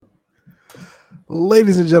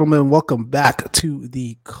Ladies and gentlemen, welcome back to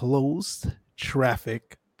the Closed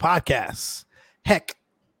Traffic Podcast. Heck,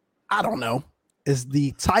 I don't know, is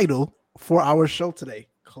the title for our show today.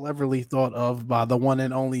 Cleverly thought of by the one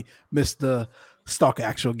and only Mr. Stalk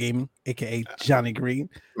Actual Gaming, aka Johnny Green.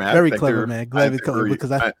 Man, Very clever, man. Glad we covered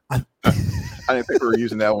because I didn't think we were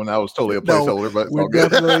using that one. That was totally a No, placeholder, but it's we're all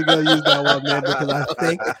good. definitely gonna use that one, man, because I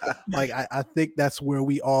think I think that's where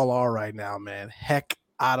we all are right now, man. Heck,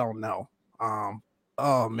 I don't know.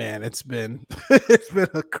 Oh man, it's been it's been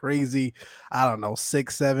a crazy, I don't know,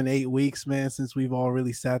 6, 7, 8 weeks, man, since we've all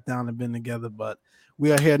really sat down and been together. But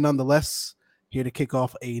we are here nonetheless, here to kick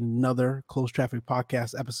off another Close Traffic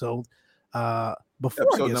Podcast episode. Before I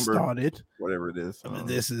Episode get number- started, Whatever it is.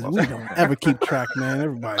 this is we don't ever keep track, man.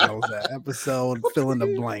 Everybody knows that. Episode fill in the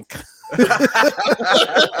blank.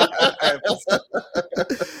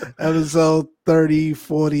 Episode 30,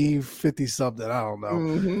 40, 50 something. I don't know.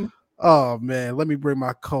 Mm-hmm. Oh man, let me bring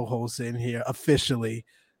my co-host in here officially.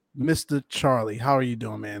 Mr. Charlie, how are you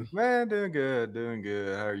doing, man? Man, doing good.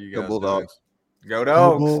 How are you Go guys Bulldogs. doing? Go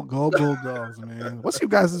Dogs. Go Bulldogs, man. What's your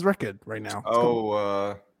guys' record right now?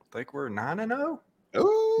 I think we're 9-0.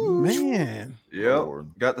 Oh Man. Yep. Lord.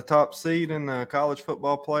 Got the top seed in the college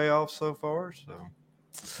football playoffs so far. So,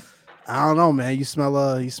 I don't know, man. You smell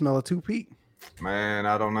a two-peat. man,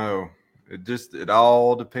 I don't know. It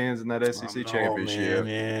all depends on that SEC championship.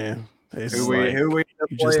 Man, yeah. It's Who like, we end up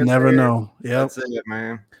you just playing never there. know. Yep. That's it,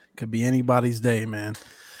 man. Could be anybody's day, man.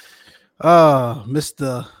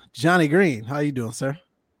 Mr. Johnny Green, how you doing, sir?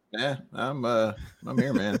 Yeah, I'm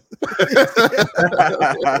here, man.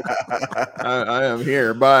 I am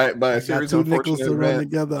here by a Got series two of nickels unfortunate to run events.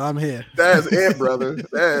 together. I'm here. That's it, brother.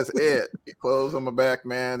 That's it. Clothes on my back,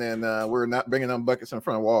 man, and we're not bringing them buckets in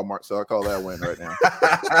front of Walmart, so I call that a win right now.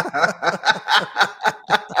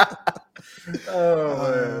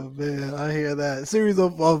 Oh man, I hear that. Series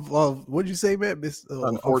of what'd you say, man?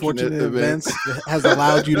 Unfortunate events has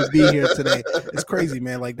allowed you to be here today. It's crazy,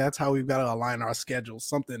 man. Like that's how we've got to align our schedules.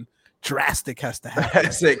 Something drastic has to happen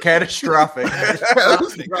That's it. Catastrophic.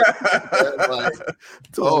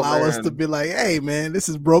 to allow us to be like, hey man, this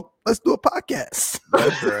is broke. Let's do a podcast.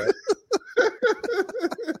 That's right.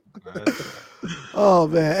 Oh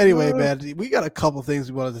man. Anyway, man, we got a couple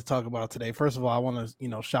things we wanted to talk about today. First of all, I want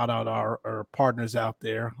to shout out our partners out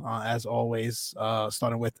there, as always.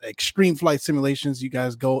 Starting with Extreme Flight Simulations. You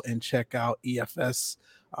guys go and check out EFS.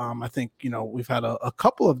 I think we've had a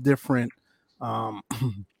couple of different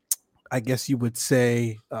I guess you would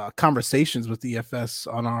say conversations with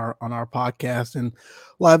EFS on our podcast and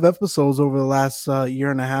live episodes over the last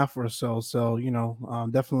year and a half or so. So,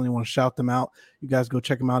 definitely want to shout them out. You guys go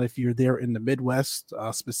check them out if you're there in the Midwest,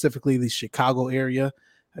 specifically the Chicago area.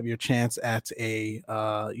 Have your chance at a,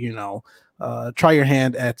 try your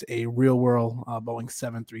hand at a real world Boeing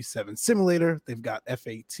 737 simulator. They've got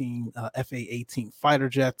FA-18 fighter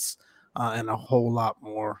jets. And a whole lot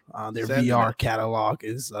more. Their VR catalog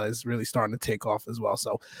is really starting to take off as well.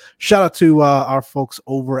 So shout out to our folks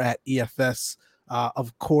over at EFS.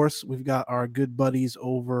 Of course, we've got our good buddies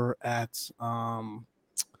over at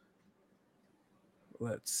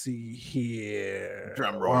let's see here.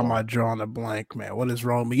 Drum roll. Or am I drawing a blank, man? What is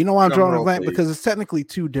wrong with me? You know why I'm drawing a blank? Because it's technically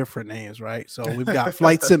two different names, right? So we've got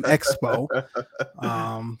Flight Sim Expo.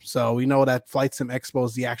 So we know that Flight Sim Expo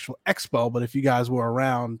is the actual expo, but if you guys were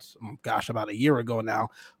around, about a year ago now,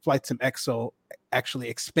 Flight Sim Expo actually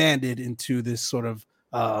expanded into this sort of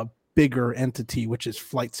bigger entity, which is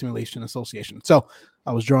Flight Simulation Association. So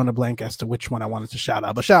I was drawing a blank as to which one I wanted to shout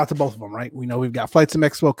out, but shout out to both of them, right? We know we've got Flight Sim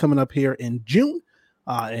Expo coming up here in June.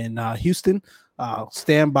 In Houston,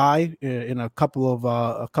 stand by in a couple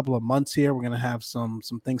of months here. We're gonna have some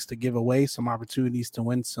things to give away, some opportunities to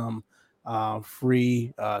win some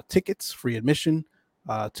free tickets, free admission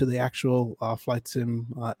to the actual Flight Sim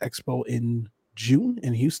Expo in June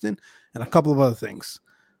in Houston, and a couple of other things.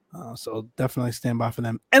 So definitely stand by for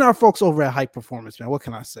them and our folks over at Hype Performance, man. What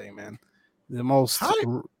can I say, man? The most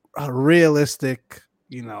realistic,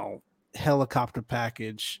 helicopter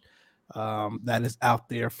package that is out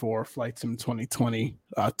there for Flight Sim 2020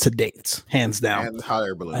 to date, hands down. And hot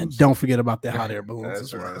air balloons. And don't forget about the hot air balloons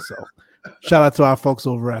as well. Right. So shout out to our folks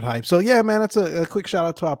over at Hype. So yeah, man, that's a quick shout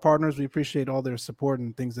out to our partners. We appreciate all their support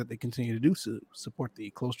and things that they continue to do to support the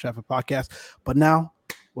Close Traffic Podcast. But now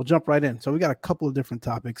we'll jump right in. So we got a couple of different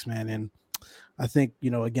topics, man. And I think,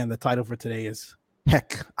 again, the title for today is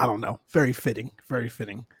Heck, I don't know. Very fitting.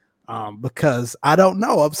 Because I don't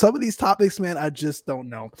know of some of these topics, man. I just don't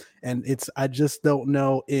know. And I just don't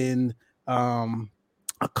know in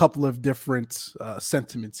a couple of different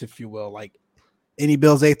sentiments, if you will, like any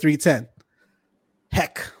Bills A310.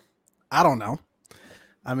 Heck, I don't know.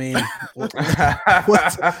 I mean, let's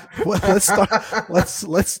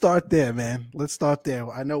start there, man. Let's start there.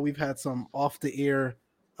 I know we've had some off the air,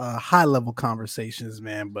 high level conversations,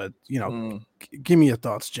 man. But give me your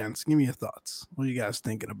thoughts, gents. Give me your thoughts. What are you guys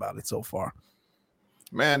thinking about it so far?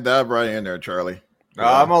 Man, dive right in there, Charlie.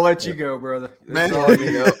 I'm gonna let you go, brother. Man,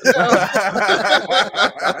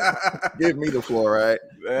 give me the floor, right?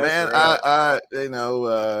 That's right. I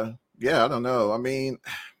don't know. I mean.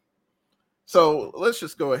 So let's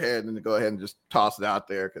just go ahead and just toss it out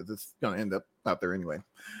there because it's going to end up out there anyway.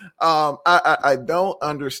 I don't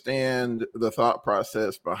understand the thought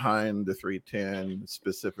process behind the 310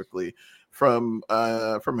 specifically from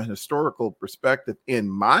a historical perspective. In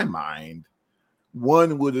my mind,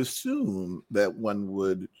 one would assume that one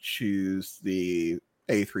would choose the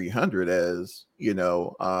A300 as,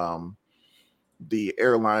 the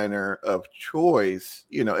airliner of choice.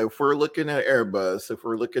 If we're looking at Airbus, if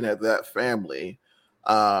we're looking at that family,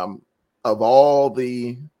 of all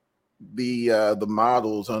the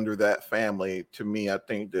models under that family, to me, I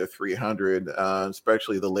think the 300,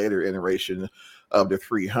 especially the later iteration of the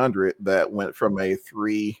 300 that went from a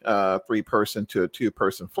three person to a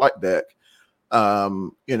 2-person flight deck, I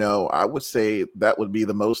would say that would be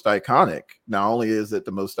the most iconic. Not only is it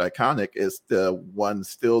the most iconic, it's the one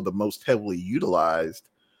still the most heavily utilized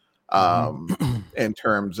in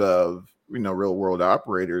terms of, real world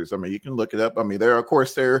operators. I mean, you can look it up. I mean, they're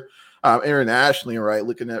internationally, right?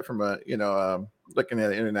 Looking at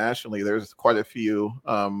it internationally, there's quite a few,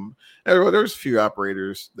 there's a few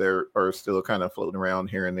operators there are still kind of floating around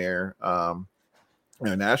here and there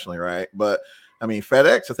internationally, right? But I mean,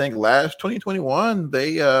 FedEx, I think last 2021,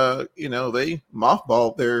 they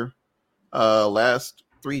mothballed their last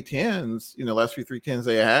 310s, last few 310s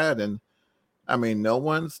they had. And I mean, no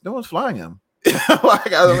one's flying them. I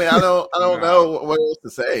don't know what else to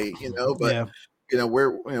say, but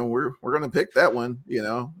we're going to pick that one,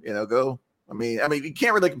 go. I mean, you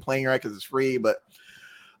can't really complain, right? Cause it's free, but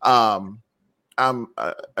I'm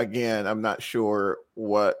not sure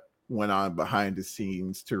what went on behind the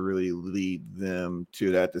scenes to really lead them to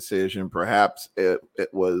that decision. Perhaps it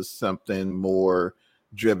was something more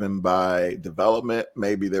driven by development.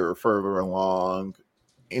 Maybe they were further along,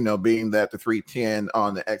 being that the 310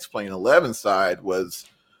 on the X-Plane 11 side was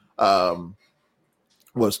the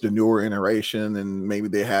newer iteration, and maybe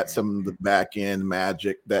they had some of the back end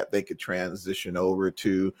magic that they could transition over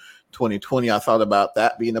to 2020. I thought about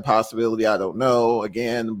that being a possibility. I don't know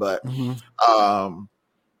again, but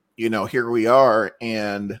here we are,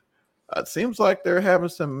 and it seems like they're having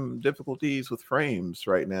some difficulties with frames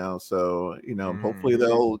right now. So, hopefully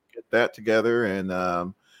they'll get that together.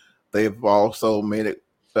 And they've also made it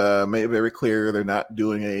very clear they're not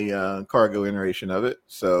doing a cargo iteration of it.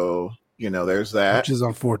 So, there's that, which is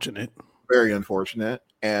unfortunate, very unfortunate.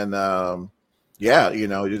 And you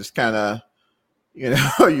just kind of,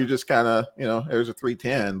 there's a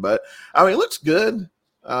 310, but I mean, it looks good.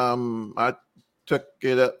 I took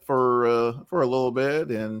it up for a little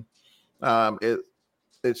bit, and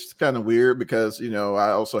it's kind of weird because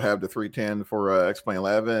I also have the 310 for X-Plane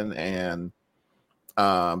 11, and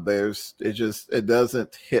it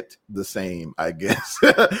doesn't hit the same, I guess,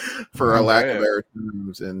 for a lack of better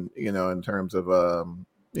terms, and in terms of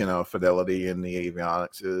fidelity and the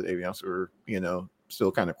avionics are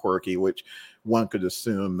still kind of quirky, which one could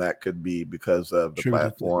assume that could be because of the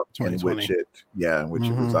platform in which it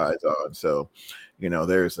resides on. So,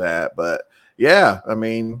 there's that. But yeah, I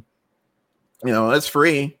mean, it's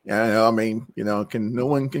free. No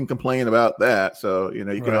one can complain about that. So, you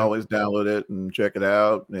can always download it and check it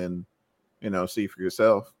out and, see for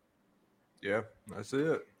yourself. Yeah, that's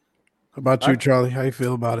it. How about you, Charlie? How you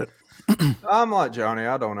feel about it? I'm like Johnny.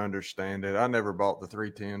 I don't understand it. I never bought the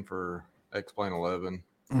 310 for X-Plane 11.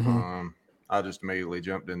 I just immediately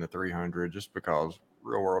jumped into 300 just because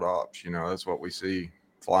real world ops, that's what we see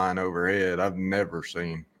flying overhead. I've never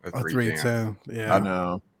seen a 310. Yeah, I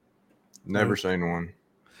know. Never seen one.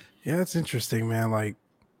 Yeah, it's interesting, man. Like,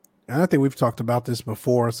 and I think we've talked about this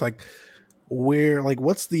before. It's like,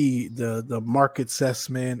 what's the market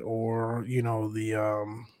assessment, or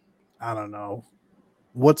I don't know,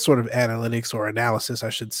 what sort of analytics or analysis, I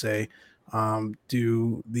should say,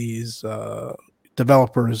 do these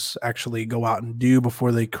developers actually go out and do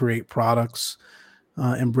before they create products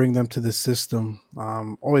and bring them to the system?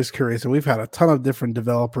 Always curious, and we've had a ton of different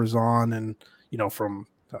developers on, and from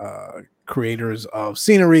creators of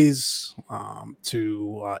sceneries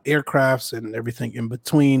to aircrafts and everything in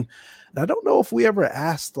between. And I don't know if we ever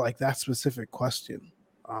asked like that specific question.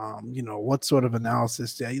 What sort of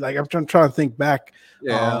analysis? Like, I'm trying to think back.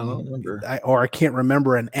 Yeah, I don't remember. I can't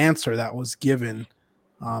remember an answer that was given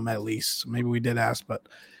at least. Maybe we did ask, but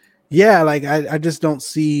yeah, like I just don't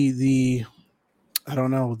see I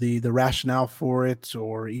don't know, the rationale for it,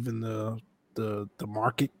 or even the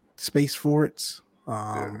market space for it.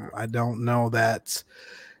 I don't know that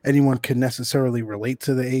anyone can necessarily relate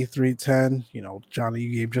to the A310. You know, Johnny,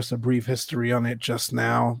 you gave just a brief history on it just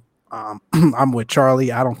now. I'm with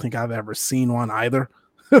Charlie. I don't think I've ever seen one either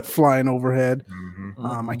flying overhead.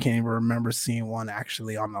 I can't even remember seeing one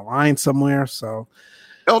actually on the line somewhere. So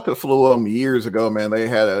Delta flew them years ago, man. They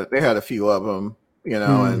had a few of them, you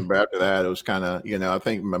know, and after that it was kind of, you know, I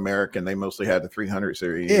think American, they mostly had the 300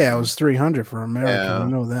 series. Yeah, it was 300 for American. Yeah. I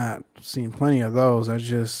know that. I've seen plenty of those. I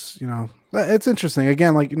just, you know, it's interesting.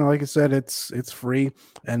 Again, like, you know, like I said, it's free.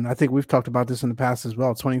 And I think we've talked about this in the past as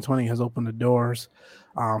well. 2020 has opened the doors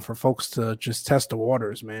for folks to just test the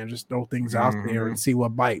waters, man. Just throw things out there and see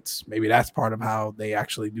what bites. Maybe that's part of how they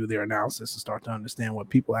actually do their analysis and start to understand what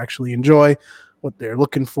people actually enjoy, what they're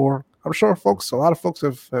looking for. I'm sure a lot of folks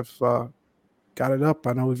have got it up.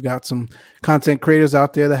 I know we've got some content creators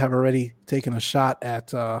out there that have already taken a shot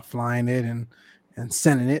at flying it and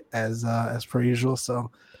sending it as per usual.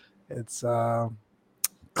 So it's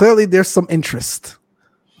clearly there's some interest.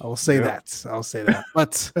 I'll say that.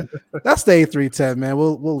 But that's the A310, man.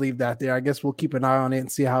 We'll leave that there. I guess we'll keep an eye on it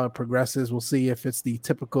and see how it progresses. We'll see if it's the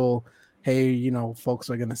typical, hey, you know, folks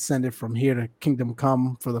are going to send it from here to Kingdom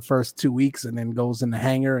Come for the first 2 weeks and then goes in the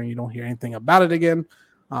hangar and you don't hear anything about it again.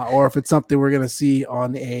 Or if it's something we're going to see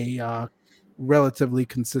on a relatively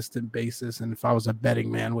consistent basis. And if I was a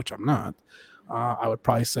betting man, which I'm not, I would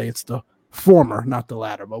probably say it's the former, not the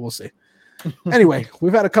latter, but we'll see. Anyway,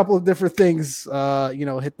 we've had a couple of different things, you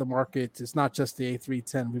know, hit the market. It's not just the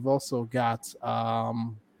A310. We've also got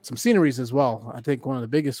some sceneries as well. I think one of the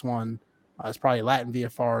biggest one is probably Latin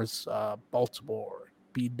VFR's Baltimore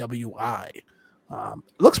BWI. It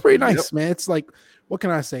looks pretty nice, man. It's like, what can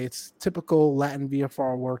I say? It's typical Latin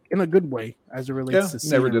VFR work in a good way as it relates to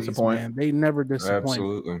sceneries, never disappoint. Man. They never disappoint.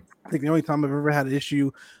 Absolutely. I think the only time I've ever had an issue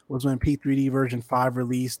was when P3D version 5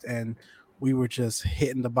 released and we were just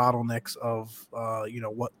hitting the bottlenecks of you know,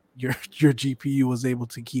 what your GPU was able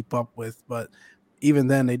to keep up with. But even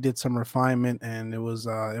then they did some refinement and it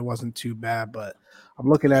wasn't too bad. But I'm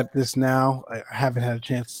looking at this now. I haven't had a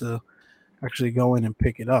chance to actually go in and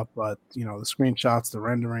pick it up, but you know, the screenshots, the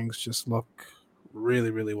renderings just look really,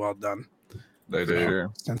 really well done. They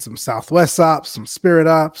do. And some Southwest ops, some Spirit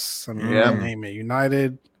ops. I mean, name it,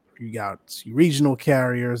 United. You got regional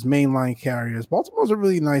carriers, mainline carriers. Baltimore's a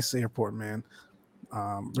really nice airport, man.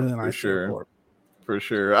 Really nice airport. For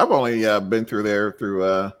sure. I've only been through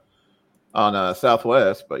there on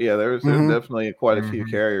Southwest, but yeah, there's definitely quite a few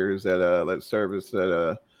carriers that service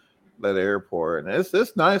that airport, and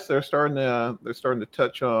it's nice. They're starting to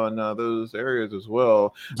touch on those areas as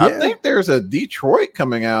well. Yeah. I think there's a Detroit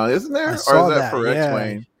coming out, isn't there? Or is that for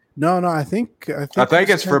X-Wing? No, I think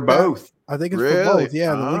it's for both. I think it's for both.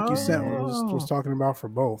 Yeah, the link you sent was talking about for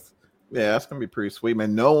both. Yeah, that's gonna be pretty sweet,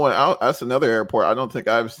 man. No one. That's another airport I don't think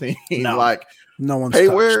I've seen like no one's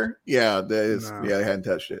payware. Yeah, they hadn't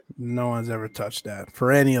touched it. No one's ever touched that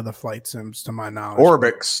for any of the flight sims, to my knowledge.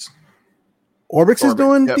 Orbix is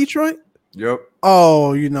doing Detroit? Yep.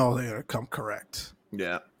 Oh, you know they're gonna come correct.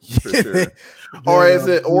 Yeah, for sure. Or is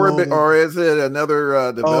it Orbit? Or is it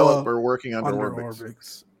another developer working under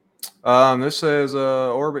Orbix? This says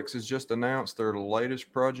Orbix has just announced their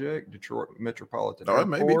latest project, Detroit Metropolitan Airport. It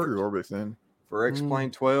may be through Orbix then. For X-Plane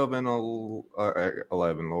 12 and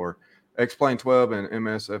 11, Lord. X-Plane 12 and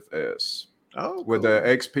MSFS. Oh, cool. With the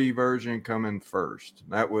XP version coming first.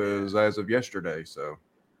 That was as of yesterday, so.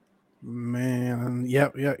 Man,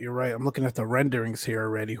 yep, you're right. I'm looking at the renderings here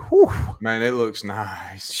already. Whew. Man, it looks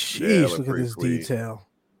nice. Jeez, look at this detail.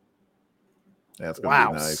 That's gonna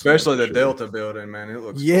be nice, especially the Delta building, man. It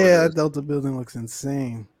looks that Delta building looks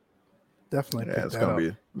insane. Definitely,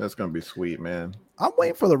 that's gonna be sweet, man. I'm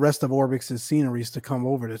waiting for the rest of Orbix's sceneries to come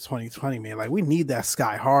over to 2020, man. Like we need that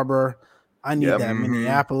Sky Harbor. I need that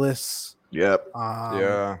Minneapolis. Yep.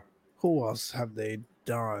 Yeah. Who else have they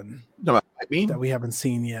done that we haven't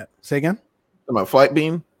seen yet? Say again. About Flight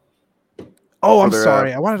Beam. Oh, I'm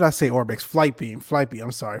sorry. Why did I say Orbix? Flight Beam.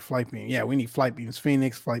 I'm sorry. Flight Beam. Yeah, we need Flight Beams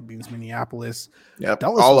Phoenix, Flight Beams Minneapolis. Yep.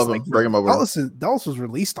 All of them. Bring them over. Dallas was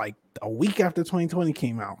released like a week after 2020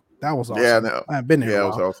 came out. That was awesome. Yeah, no. I've been there. Yeah, it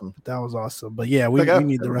was awesome. That was awesome. But yeah, we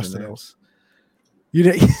need the rest of those. You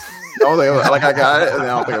did. I got it, and I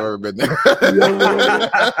don't think I've ever been there. It's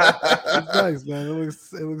nice, man. It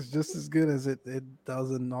looks just as good as it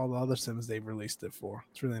does in all the other sims they've released it for.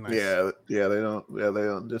 It's really nice. Yeah, they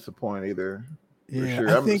don't disappoint either. Yeah, for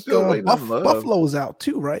sure. I think Buffalo's out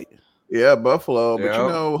too, right? Yeah, Buffalo. Yep. But you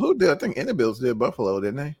know who did? I think Bills did Buffalo,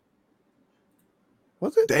 didn't they?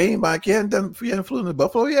 Was it? Dang, Mike, you hadn't flown to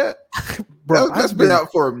Buffalo yet, Bro, that's been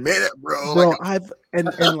out for a minute, bro. Bro, and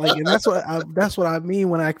that's what I mean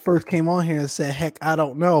when I first came on here and said, heck, I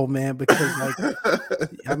don't know, man, because like,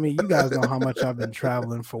 I mean, you guys know how much I've been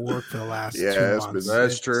traveling for work for the last 2 months.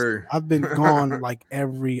 That's true. I've been gone like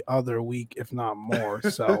every other week, if not more.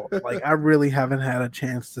 So like, I really haven't had a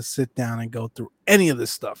chance to sit down and go through any of this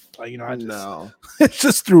stuff. Like, it's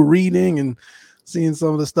just through reading and seeing some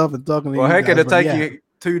of the stuff and talking to you. Well, heck, it'll take you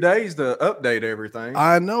 2 days to update everything.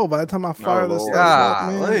 I know. By the time I fire this stuff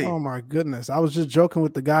up, man, oh my goodness. I was just joking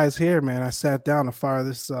with the guys here, man. I sat down to fire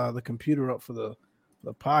this the computer up for the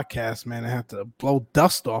podcast, man. I had to blow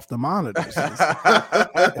dust off the monitors.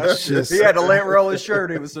 It's just, he had to let roll his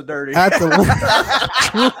shirt. It was so dirty.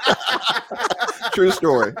 True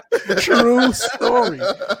story. True story.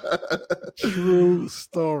 True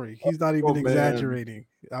story. He's not even exaggerating.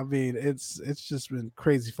 I mean, it's just been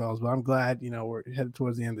crazy, fellas. But I'm glad, we're headed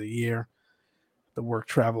towards the end of the year. The work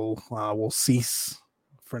travel will cease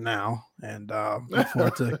for now, and look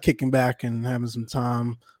forward to kicking back and having some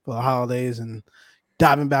time for the holidays and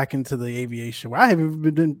diving back into the aviation. Where I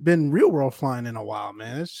haven't been real world flying in a while,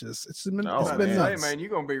 man. It's been nuts. Hey, man, you're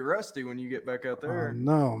gonna be rusty when you get back out there.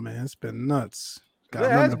 No, man, it's been nuts. It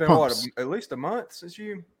has been at least a month since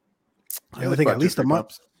you. I think at least a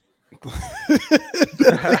month. It's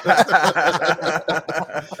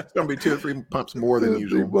gonna be 2 or 3 pumps more than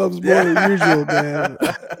usual. Man.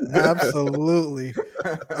 Absolutely.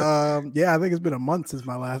 I think it's been a month since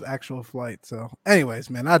my last actual flight. So, anyways,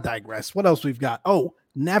 man, I digress. What else we've got? Oh,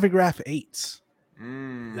 Navigraph 8.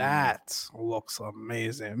 That looks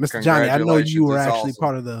amazing, Mr. Johnny. I know you were actually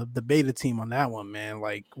part of the beta team on that one, man.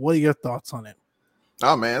 Like, what are your thoughts on it?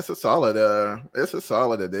 Oh man, it's a solid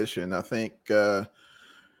addition. I think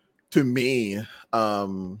to me, I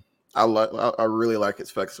really like its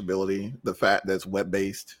flexibility. The fact that it's web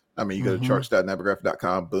based. I mean, you go to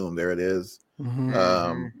charts.navigraph.com, boom, there it is.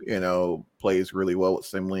 Plays really well with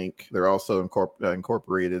SimLink. They're also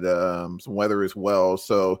incorporated some weather as well,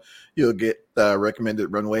 so you'll get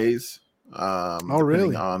recommended runways.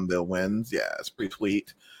 Depending on the winds. Yeah, it's pretty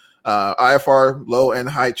sweet. IFR low and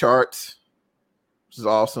high charts, which is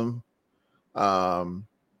awesome.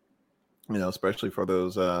 Especially for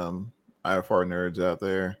those IFR nerds out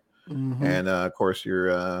there. And of course your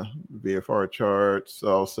VFR charts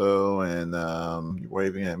also, and you're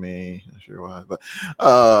waving at me, not sure why, but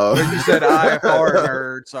you said IFR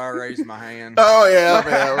nerd, so I raised my hand. Oh yeah,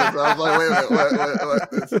 man. I was like, wait a minute, what?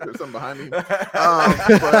 There's something behind me.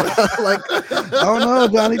 Oh no,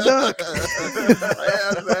 Johnny Duck.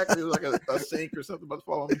 Yeah, exactly. It was like a sink or something about to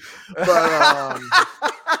follow me.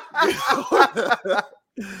 But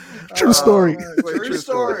True story. True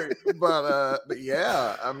story. But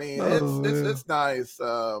yeah, I mean, it's nice.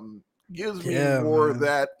 Gives me more of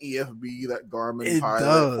that EFB, that Garmin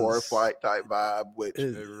pilot for a flight type vibe, which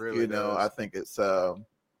it really does. I think it's a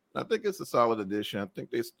solid addition. I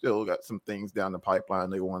think they still got some things down the pipeline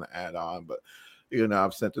they want to add on, but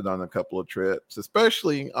I've sent it on a couple of trips,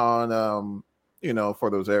 especially on for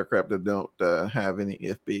those aircraft that don't have any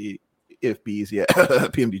IFBs yet,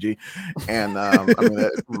 PMDG, and I mean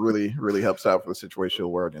that really helps out for the situational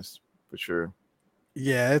awareness for sure.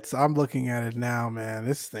 Yeah, I'm looking at it now, man.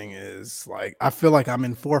 This thing is like, I feel like I'm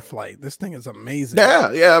in ForeFlight. This thing is amazing.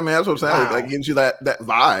 Yeah. I mean, that's what I'm saying. Wow. It like gives you that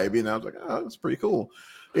vibe. I was like, oh, that's pretty cool.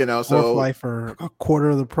 So ForeFlight for a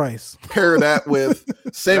quarter of the price. Pair that with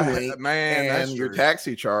SimLink man, and your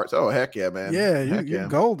taxi charts. Oh heck yeah, man. Yeah, you're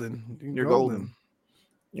golden. You're golden.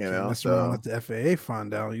 Mess around with the FAA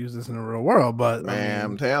find out, use this in the real world, but man,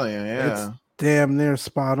 I'm telling you, yeah, it's damn near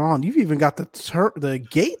spot on. You've even got the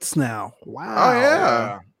gates now. Wow. Oh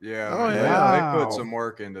yeah. They put some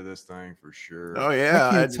work into this thing for sure. Oh yeah.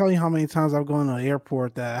 I can't tell you how many times I've gone to an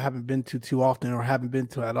airport that I haven't been to too often or haven't been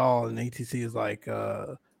to at all, and ATC is like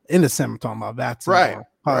in the sim, I'm talking about that's right.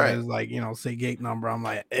 Is like, say gate number. I'm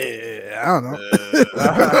like, I don't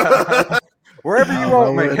know. Wherever you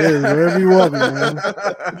want me. Wherever you want me, man.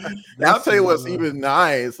 I'll tell you what's even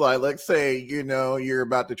nice. Like, let's say, you're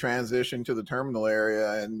about to transition to the terminal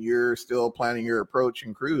area and you're still planning your approach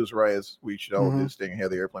and cruise, right? As we should all do, staying ahead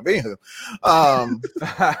of the airplane. But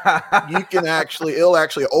anywho, it'll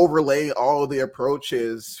actually overlay all of the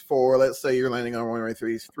approaches for, let's say you're landing on runway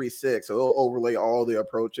 36. So it'll overlay all the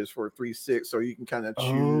approaches for 36. So you can kind of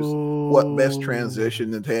choose what best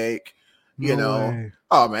transition to take.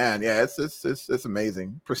 Oh man, yeah, it's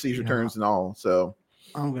amazing. Procedure turns and all. So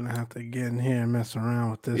I'm gonna have to get in here and mess around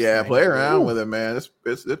with this. Yeah, play around with it, man. It's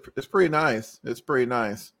pretty nice. It's pretty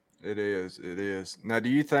nice. It is. It is. Now, do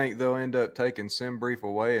you think they'll end up taking SimBrief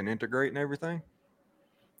away and integrating everything?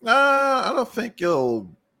 I don't think you'll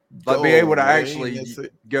like be able to actually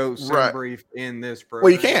go SimBrief in this program.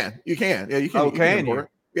 Well, you can. Yeah, you can. Oh, can you? Import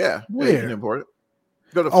it. Yeah, Where? you can import it.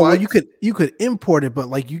 Go to well, you could import it, but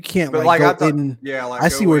like you can't but like go I thought, in. Yeah, like I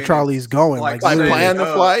see where Charlie's going. Like plan the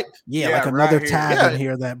flight. Yeah, like another tab in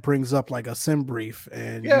here that brings up like a SimBrief,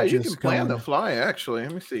 and you can plan the flight. Actually,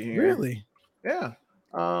 let me see here. Really? Yeah.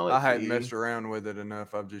 I hadn't messed around with it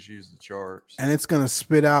enough. I've just used the charts. And it's gonna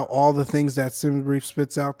spit out all the things that SimBrief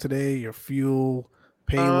spits out today. Your fuel,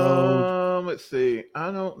 payload. Let's see.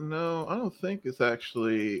 I don't know. I don't think it's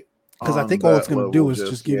actually. Because I think all it's going to do is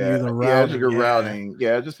just give you the routing. Yeah, routing.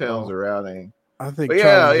 Yeah, it just handles the routing. I think. But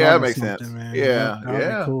that makes sense. Man. Yeah,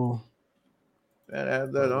 that'd be cool.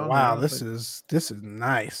 Add that on. Wow, this is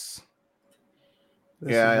nice.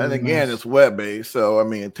 And again, it's web based, so I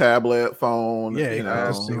mean, tablet, phone. Yeah, you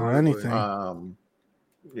can just see on anything.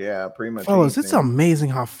 Yeah, pretty much. Fellas, it's amazing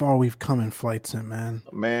how far we've come in Flight Sim, man.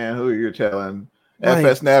 Man, who are you telling?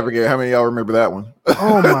 FS Navigator. How many of y'all remember that one?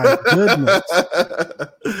 Oh my goodness.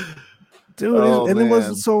 Dude, it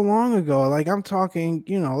wasn't so long ago. Like I'm talking,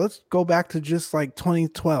 let's go back to just like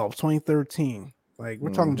 2012, 2013. Like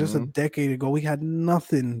we're talking just a decade ago. We had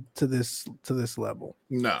nothing to this level.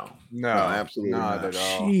 No, absolutely not at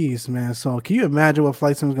all. Jeez, man. So can you imagine what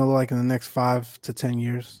Flight Sim is gonna look like in the next 5 to 10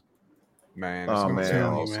 years? Man, it's gonna be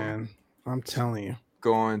awesome. Man. I'm telling you.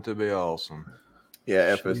 Going to be awesome.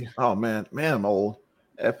 Yeah, FS. Oh man, I'm old.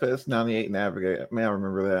 FS 98 Navigator. Man, I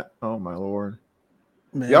remember that. Oh my lord.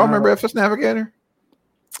 Man, y'all remember FS Navigator?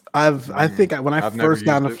 I think when I first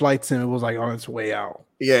got into Flight Sim, it was like on its way out.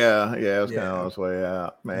 Yeah, it was kind of on its way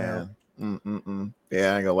out, man. Yeah,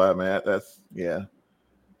 I ain't gonna lie, man. That's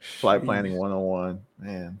flight planning 101,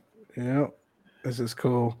 man. Yeah, this is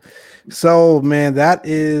cool. So, man, that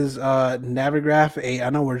is Navigraph 8. I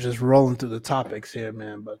know we're just rolling through the topics here,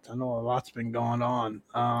 man, but I know a lot's been going on.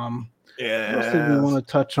 What else did we want to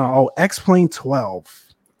touch on? Oh, X-Plane 12.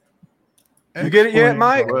 You get it yet,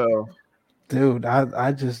 Mike? Dude,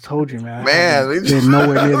 I just told you, man. Man, I've been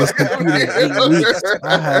nowhere near this computer in 8 weeks.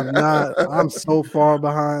 I have not. I'm so far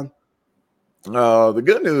behind. The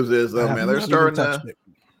good news is, though, man, they're starting to.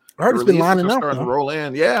 I heard it's been lining up. Starting to roll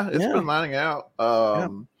in. Yeah, it's been lining out.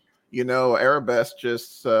 Airbus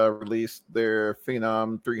just released their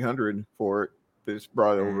Phenom 300 for it. They just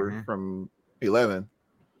brought it over from 11.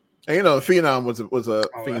 And Phenom was a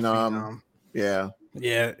Phenom. Yeah.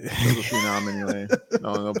 Yeah, it was a Phenom anyway.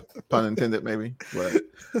 No pun intended, maybe. But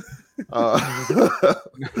this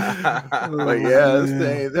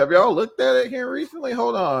thing. Have y'all looked at it here recently?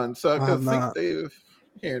 Hold on. So I think they've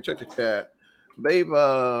check the chat. They've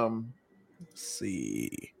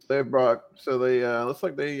see. They brought looks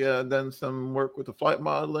like they done some work with the flight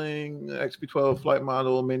modeling, XP12 flight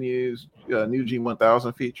model menus, new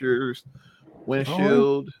G1000 features,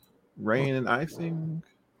 windshield, rain and icing.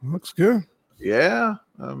 Looks good. Yeah,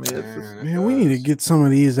 I mean, we need to get some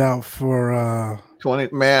of these out for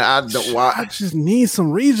 20. Man, I just need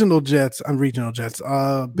some regional jets.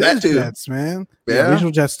 Biz jets, man. Yeah,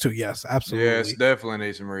 regional jets too. Yes, absolutely. Yes, definitely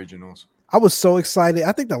need some regionals. I was so excited.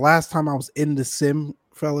 I think the last time I was in the sim,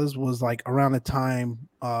 fellas, was like around the time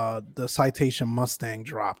the Citation Mustang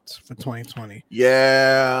dropped for 2020.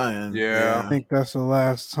 Yeah. I think that's the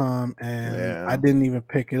last time, and I didn't even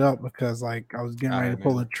pick it up because like I was getting ready to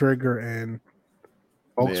pull the trigger, and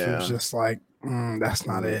folks was just like, that's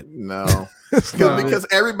not it. No. Because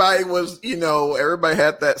everybody was, everybody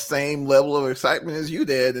had that same level of excitement as you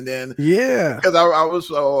did, and then because I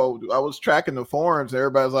was tracking the forums, and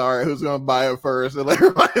everybody's like, all right, who's gonna buy it first? And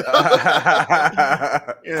everybody,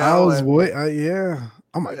 I was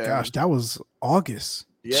oh my gosh, that was August.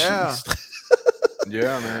 Yeah.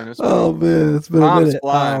 Yeah, man. It's been a minute.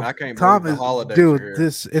 Flying. I can't believe the holidays dude.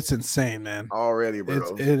 It's insane, man. Already,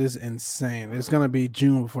 bro. It is insane. It's gonna be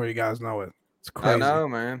June before you guys know it. It's crazy. I know,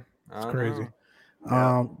 man. It's crazy.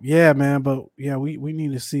 Yeah, man. But we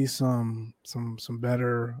need to see some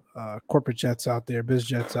better corporate jets out there, biz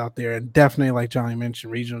jets out there, and definitely, like Johnny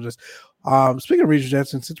mentioned, regional jets. Speaking of regional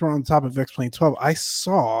jets, and since we're on the topic of X-Plane 12, I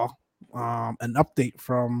saw an update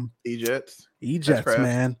from E-Jets,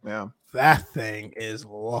 man. Yeah. That thing is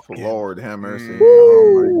looking. Lord have mercy.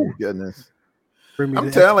 Oh my goodness.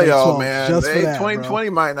 I'm telling y'all, man, 2020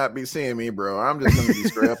 might not be seeing me, bro. I'm just going to be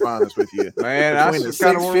straight up honest with you. Man, that's the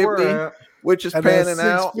 650, which is panning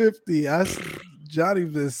out. 650. Johnny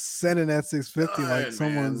been sending that 650 like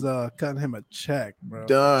someone's cutting him a check, bro.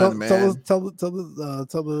 Man. Tell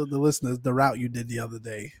the listeners the route you did the other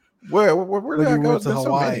day. Where did I go to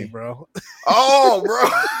Hawaii, bro? Oh, bro.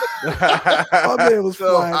 My man was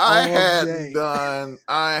So flying I all day.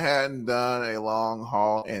 hadn't done a long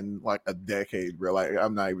haul in like a decade, bro. Like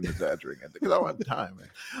I'm not even exaggerating because I don't have the time, man.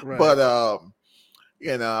 Right. But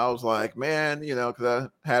I was like, man, because I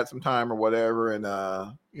had some time or whatever, and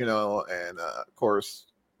of course,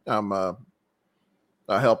 I'm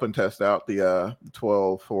helping test out the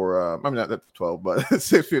 12 for I mean not the 12, but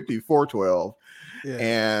 650 412, Yeah.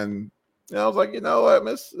 and I was like, you know what,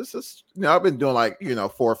 this is I've been doing like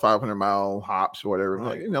 400 or 500 mile hops or whatever.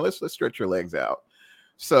 Right. Like, let's stretch your legs out.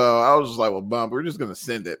 So I was just like, well, bump, we're just gonna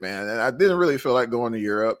send it, man. And I didn't really feel like going to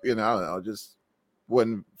Europe, I don't know, just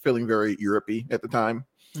wasn't feeling very Europe-y at the time.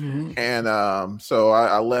 Mm-hmm. And so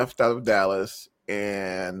I left out of Dallas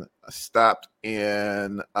and stopped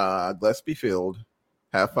in Gillespie Field,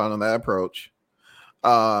 have fun on that approach.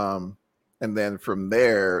 And then from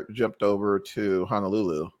there, jumped over to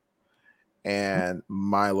Honolulu. And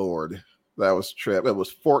my Lord, that was a trip. It was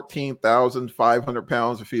 14,500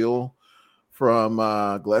 pounds of fuel from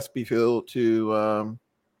Gillespie Field to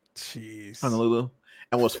Honolulu.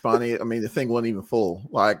 And what's funny, I mean, the thing wasn't even full.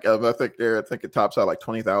 Like I think it tops out like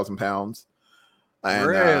 20,000 pounds. And,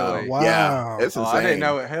 really? Wow. Yeah, it's insane. I didn't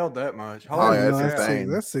know it held that much. Oh, yeah, it's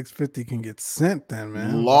insane. That 650 can get sent then,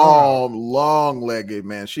 man. Long-legged,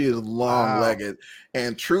 man. She is long-legged. Wow.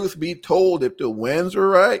 And truth be told, if the winds were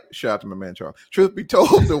right, shout out to my man Charles. Truth be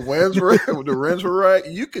told, the winds were right,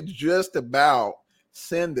 you could just about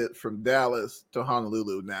send it from Dallas to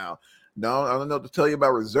Honolulu now. No, I don't know what to tell you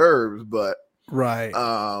about reserves, but right.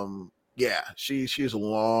 Yeah, she's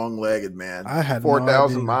long-legged, man. I had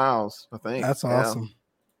 4,000 miles, I think. That's awesome.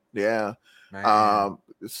 Yeah.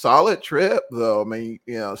 Solid trip though. I mean,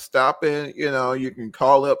 stopping, you can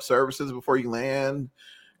call up services before you land.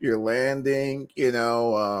 You're landing,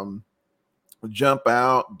 jump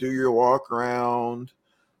out, do your walk around.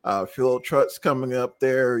 Fuel trucks coming up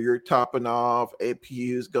there, you're topping off,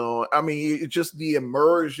 APU's going. I mean, just the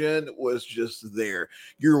immersion was just there.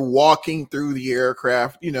 You're walking through the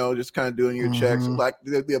aircraft, just kind of doing your checks. Like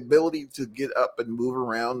the ability to get up and move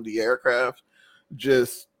around the aircraft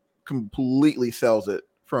just completely sells it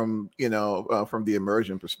from the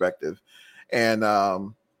immersion perspective. And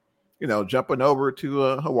jumping over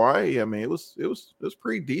to Hawaii, I mean, it was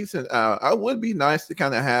pretty decent. It would be nice to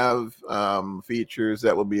kind of have features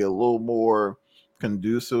that would be a little more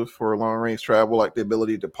conducive for long range travel, like the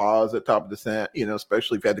ability to pause at top of descent,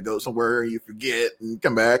 especially if you had to go somewhere you forget and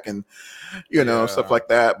come back and stuff like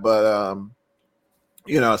that. But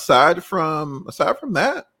aside from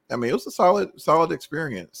that, I mean, it was a solid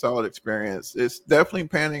experience. It's definitely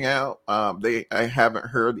panning out. I haven't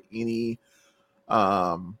heard any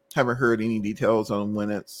details on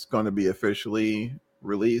when it's going to be officially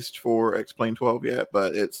released for X-Plane 12 yet,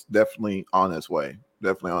 but it's definitely on its way.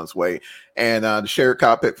 And the shared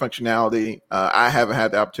cockpit functionality, I haven't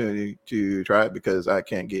had the opportunity to try it because I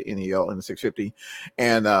can't get any in the 650.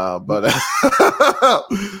 And but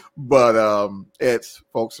it's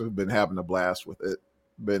folks have been having a blast with it.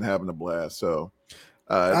 So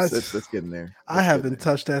it's getting there. I haven't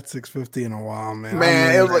touched that 650 in a while, man.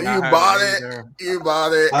 Man, you bought it. I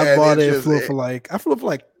bought it. I flew for like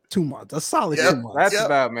 2 months, a solid 2 months. That's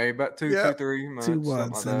about me, about 3 months. 2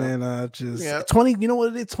 months, like and then 20. You know what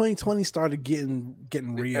it is? 2020 started getting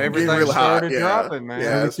real. Everything started dropping, man.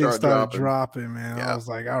 Everything started dropping, man. I was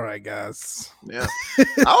like, all right, guys. Yeah.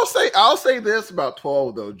 I'll say this about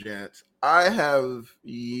 12 though, gents. I have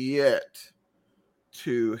yet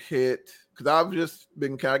to hit, because I've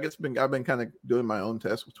been kind of doing my own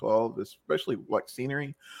test with 12, especially like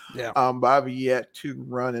scenery. Yeah. But I've yet to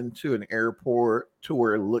run into an airport to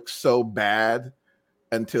where it looks so bad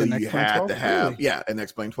until you had to have an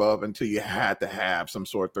X-Plane 12 until you had to have some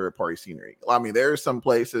sort of third-party scenery. I mean, there's some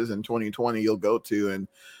places in 2020 you'll go to, and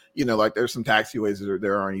like there's some taxiways that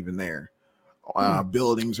aren't even there.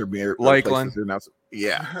 Buildings are being Lakeland.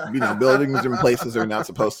 Buildings and places are not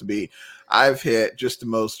supposed to be. I've hit just the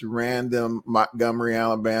most random Montgomery,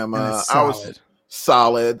 Alabama. I was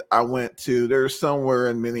solid. I went to there's somewhere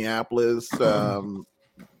in Minneapolis,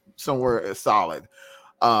 somewhere solid.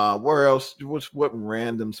 Where else? What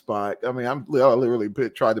random spot? I mean, I literally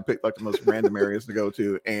tried to pick like the most random areas to go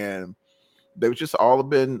to, and they've just all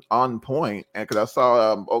been on point. And because I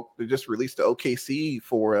saw they just released the OKC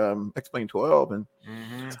for X-Plane 12, and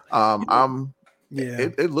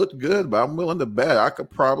it looked good, but I'm willing to bet I could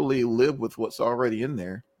probably live with what's already in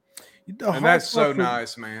there. And that's so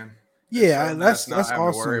nice, man. Yeah, that's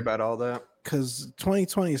awesome. To worry about all that. Because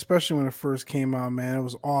 2020, especially when it first came out, man, it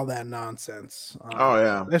was all that nonsense.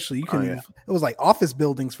 Especially it was like office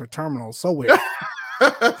buildings for terminals. So weird.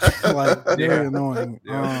 Like very annoying.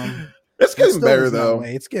 It's getting better though.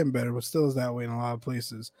 It's getting better, but still is that way in a lot of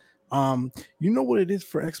places. You know what it is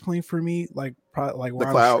for X-Plane for me? Like probably like where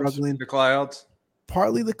I was struggling. The clouds.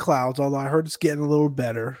 Partly the clouds, although I heard it's getting a little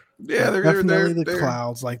better. Yeah, they're definitely the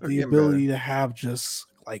clouds, like the ability to have just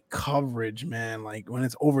like coverage, man. Like when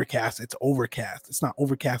it's overcast, it's overcast. It's not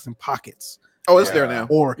overcast in pockets. Oh, it's there now.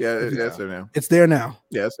 Or it's there now. It's there now.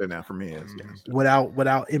 Yeah, it's there now for me. Without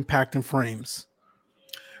impacting frames.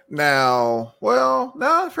 Now,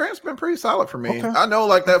 frame's been pretty solid for me. Okay. I know,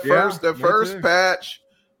 like that first patch,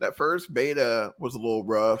 that first beta was a little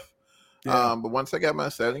rough. Yeah. But once I got my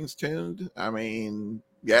settings tuned, I mean,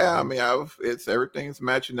 it's everything's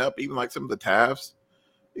matching up. Even like some of the TAFs,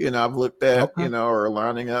 I've looked at, or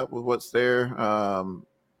lining up with what's there.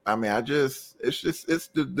 I mean, it's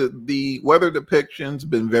the weather depiction's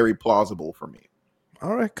been very plausible for me.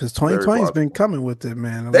 All right, because 2020's been coming with it,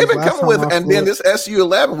 man. They've been coming with it, and then this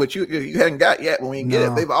SU-11, which you hadn't got yet when we get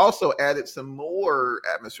it, they've also added some more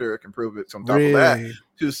atmospheric improvements on top of that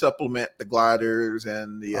to supplement the gliders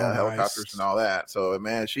and the helicopters and all that. So,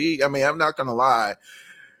 man, I'm not going to lie.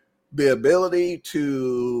 The ability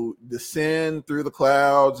to descend through the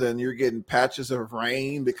clouds and you're getting patches of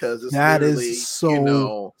rain because it's is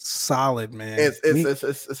so solid, man.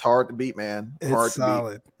 It's hard to beat, man. It's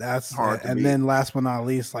solid. That's hard. And then last but not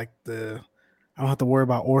least, like I don't have to worry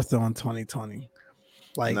about ortho in 2020.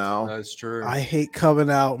 Like, no, that's true. I hate coming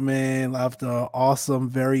out, man, after an awesome,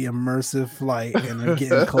 very immersive flight and they're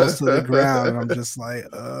getting close to the ground. And I'm just like,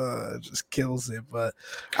 it just kills it. But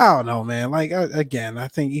I don't know, man. Like, I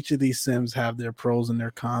think each of these sims have their pros and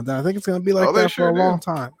their cons. And I think it's going to be like that for a long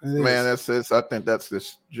time. Man, I think that's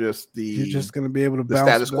just you're just going to be able to bounce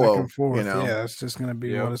status back quo, and forth. Yeah, it's just going to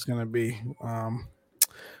be what it's going to be.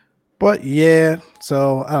 But yeah,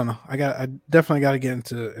 so I don't know. I definitely got to get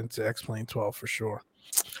into X-Plane 12 for sure.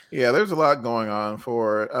 Yeah, there's a lot going on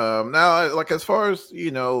for it. Now, like as far as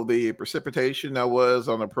the precipitation that was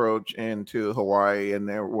on approach into Hawaii, and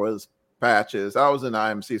there was patches. I was in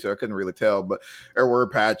IMC, so I couldn't really tell, but there were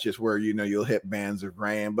patches where you'll hit bands of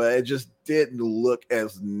rain, but it just didn't look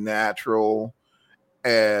as natural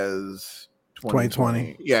as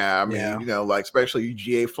 2020. Yeah, I mean, like especially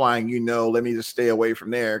GA flying. Let me just stay away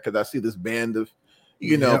from there because I see this band of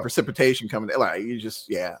precipitation coming. Like they're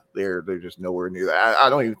just nowhere near that. I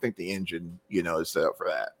don't even think the engine is set up for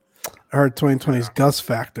that. I heard 2020's gust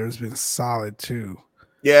factor has been solid too.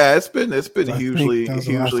 Yeah, it's been hugely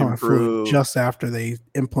improved just after they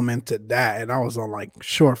implemented that, and I was on like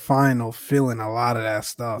short final feeling a lot of that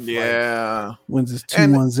stuff. Yeah, like, winds is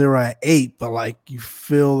 210 at 8, but like you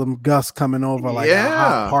feel them gusts coming over like a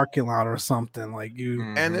hot parking lot or something. Like you,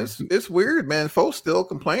 and it's weird, man. Folks still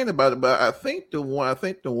complain about it, but I think the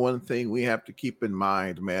one thing we have to keep in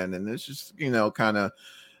mind, man, and it's just kind of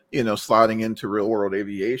sliding into real world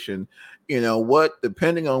aviation.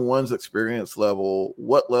 Depending on one's experience level,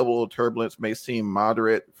 what level of turbulence may seem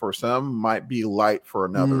moderate for some might be light for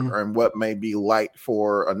another, and what may be light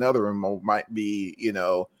for another might be,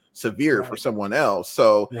 severe for someone else.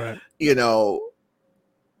 So,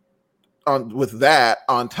 with that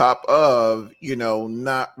on top of,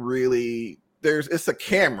 not really, it's a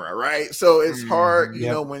camera, right? So it's hard,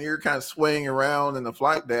 when you're kind of swaying around in the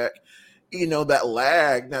flight deck, that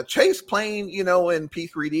lag. Now Chase plane, in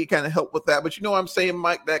P3D kind of help with that, but what I'm saying,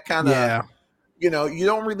 Mike, that kind of, you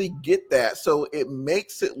don't really get that. So it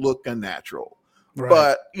makes it look unnatural. Right.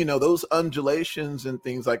 But, those undulations and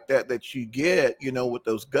things like that you get, with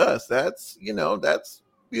those gusts, that's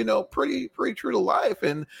pretty true to life.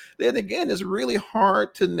 And then again, it's really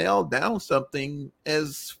hard to nail down something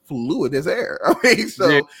as fluid as air. I mean,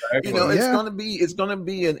 so it's gonna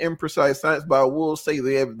be an imprecise science, but I will say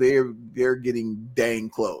they're getting dang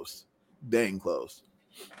close.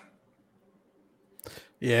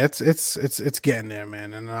 Yeah, it's getting there,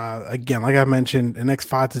 man. And again, like I mentioned, the next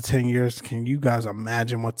 5 to 10 years, can you guys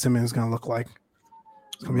imagine what Simmons is gonna look like?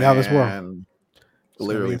 It's gonna be out of this world.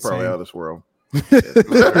 Literally, probably out of this world.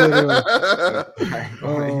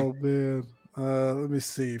 Oh man, let me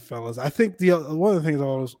see, fellas. I think one of the things I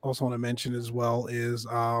also want to mention as well is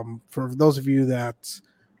for those of you that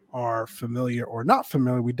are familiar or not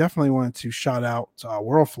familiar, we definitely wanted to shout out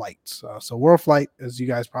World Flights. So World Flight, as you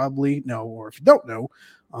guys probably know, or if you don't know,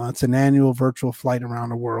 it's an annual virtual flight around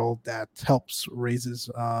the world that helps raise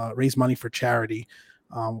money for charity.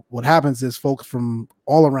 What happens is folks from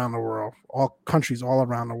all around the world, all countries all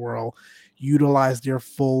around the world, utilize their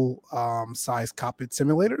full size cockpit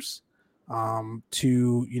simulators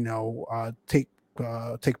to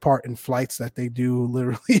take part in flights that they do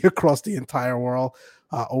literally across the entire world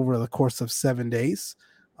over the course of 7 days.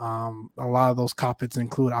 A lot of those cockpits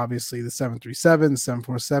include obviously the 737s,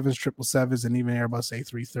 747s, 777s, and even Airbus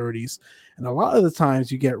A330s. And a lot of the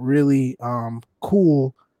times you get really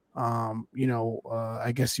cool,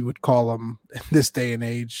 I guess you would call them in this day and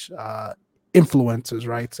age influencers,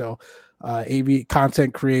 right? So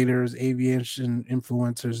content creators, aviation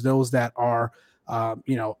influencers, those that are,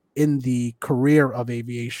 in the career of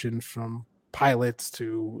aviation, from pilots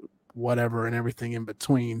to whatever and everything in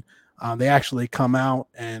between. They actually come out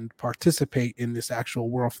and participate in this actual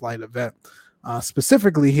World Flight event,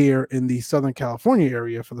 specifically here in the Southern California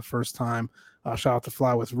area for the first time. Shout out to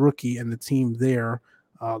Fly with Rookie and the team there,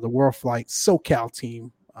 the World Flight SoCal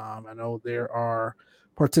team. I know they are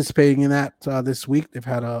participating in that this week. They've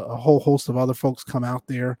had a whole host of other folks come out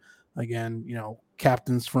there. Again,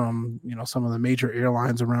 captains from some of the major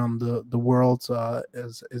airlines around the world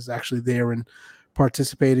is actually there and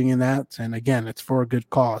participating in that. And again, it's for a good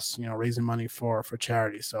cause, raising money for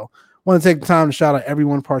charity. So I want to take the time to shout out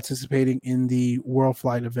everyone participating in the World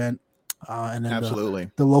Flight event, and then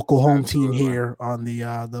absolutely the local home team here on the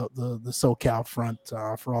SoCal front,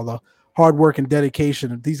 for all the hard work and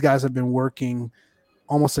dedication. These guys have been working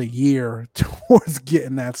almost a year towards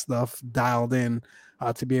getting that stuff dialed in,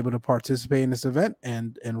 to be able to participate in this event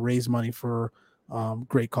and raise money for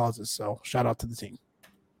great causes. So shout out to the team.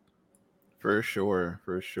 For sure.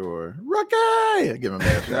 Rookie! Give him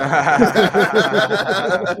a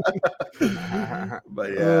shout.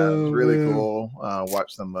 But yeah, it was really cool.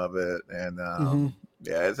 Watch some of it. And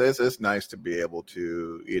it's nice to be able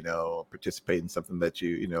to, participate in something that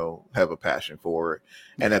you have a passion for,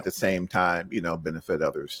 and at the same time, benefit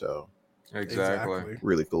others. So exactly.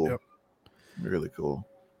 Really cool. Yep. Really cool.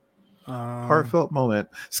 Heartfelt moment.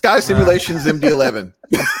 Sky Simulations MD-11.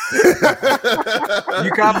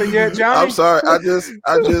 You copying yet, Johnny? I'm sorry. I just.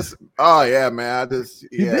 Oh yeah, man.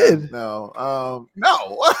 You did? No. I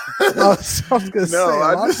was gonna say. A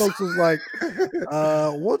lot of folks was like,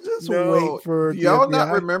 "We'll just wait for." Y'all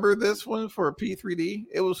not remember this one for P3D?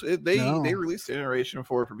 They released an iteration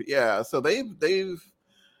for yeah. So do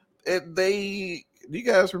you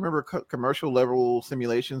guys remember commercial level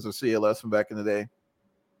simulations of CLS from back in the day?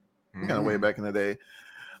 Kind of way back in the day.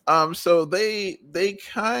 So they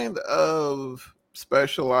kind of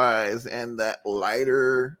specialize in that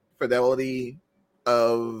lighter fidelity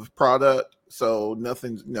of product. So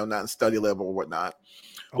nothing, not in study level or whatnot.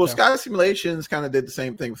 Okay. Well, Sky Simulations kind of did the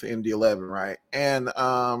same thing for MD-11, right? And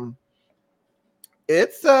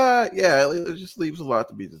it's it just leaves a lot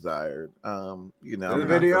to be desired. The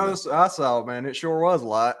videos I saw, man, it sure was a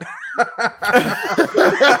lot.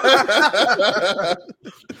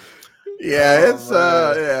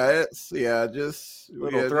 Just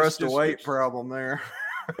little thrust to weight problem there.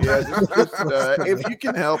 If you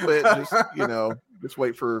can help it, just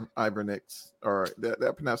wait for Ibernix. All right,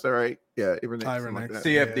 that pronounced that right? Yeah, Ibernix.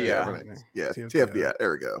 TFDI. TFDI.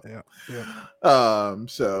 There we go.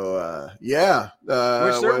 Yeah.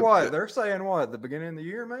 Which they're saying what, the beginning of the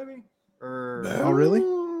year maybe? Or really?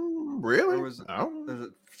 Really? Is it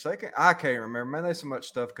second? I can't remember. Man, there's so much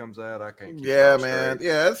stuff comes out. I can't. Yeah, man. Straight.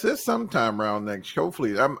 Yeah, it's sometime around next.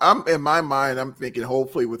 Hopefully, I'm in my mind. I'm thinking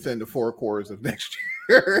hopefully within the 4 quarters of next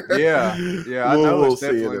year. Yeah. I know it's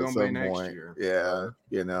definitely going to be next year. Yeah,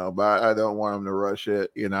 but I don't want them to rush it.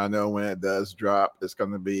 I know when it does drop, it's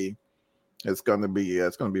going to be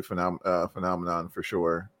phenomenon for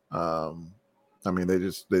sure. They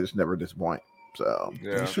just never disappoint. So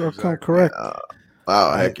yeah, sure, exactly. Correct.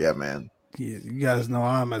 Heck yeah, man. Yeah, you guys know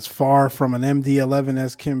I'm as far from an MD-11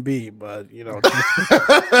 as can be, but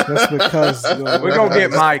just because we're gonna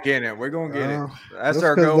get Mike in it, we're gonna get it. That's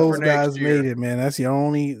our goal those for next guys year. Made it, man. That's the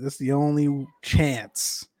only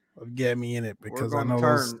chance of getting me in it, because I know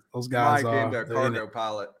those guys Mike are into a cargo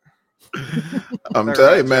pilot. I'm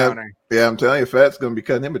telling you, man. Johnny. Yeah, I'm telling you, Fat's gonna be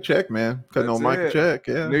cutting him a check, man. Cutting on Mike a check.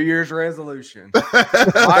 Yeah. New Year's resolution. Mike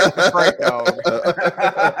the freight dog.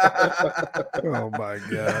 Oh my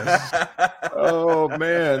gosh. Oh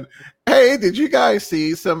man. Hey, did you guys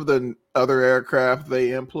see some of the other aircraft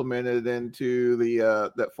they implemented into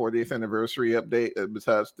the that 40th anniversary update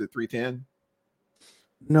besides the 310?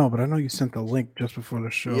 No, but I know you sent the link just before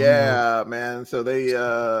the show. Yeah, man. So they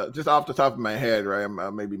just off the top of my head, right?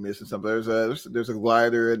 I may be missing something. There's a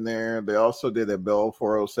glider in there. They also did a Bell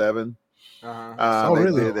 407.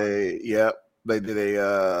 Really? They did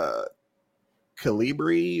a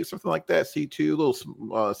Calibri or something like that. C2, little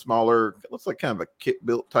smaller. Looks like kind of a kit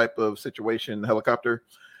built type of situation helicopter.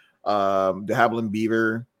 De Havilland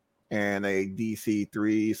Beaver and a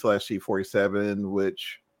DC-3/C-47,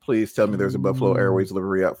 which. Please tell me there's a Buffalo Airways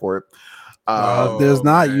livery out for it. There's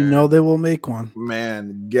not. Man. You know they will make one.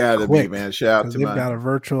 Man, gotta be, man. Shout out to they've got a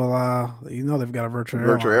virtual. They've got a virtual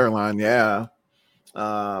airline. Yeah.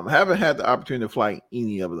 Haven't had the opportunity to fly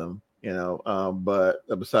any of them. But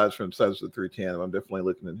besides the 310, I'm definitely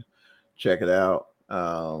looking to check it out.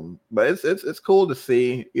 But it's cool to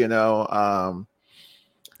see. Dude,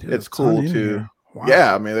 it's cool to. Wow.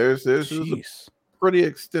 Yeah, I mean, there's a pretty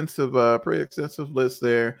extensive list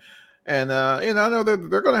there. And I know they're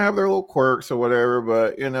going to have their little quirks or whatever,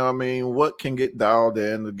 but I mean, what can get dialed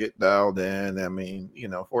in to get dialed in? I mean,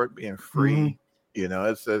 for it being free,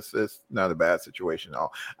 it's not a bad situation at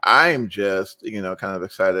all. I'm just kind of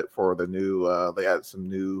excited for the new. They added some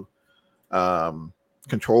new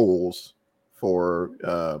controls for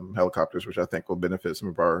helicopters, which I think will benefit some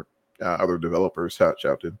of our other developers. Shout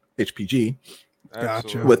out to HPG,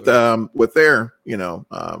 gotcha, with their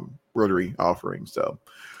rotary offerings. So.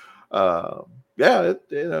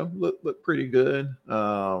 It look pretty good.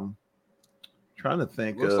 Trying to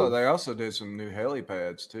think. Looks like they also did some new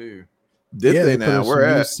helipads too. Did they now? Where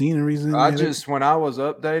at? Sceneries in when I was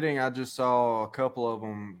updating, I just saw a couple of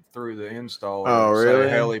them through the install. Oh, really?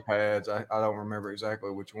 Helipads. I don't remember exactly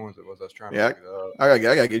which ones it was. I was trying to look it up. I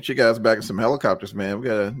gotta get you guys back in some helicopters, man. We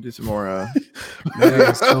gotta do some more.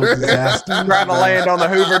 Trying to land on the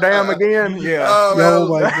Hoover Dam again. Yeah. Oh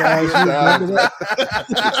my gosh!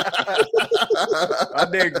 I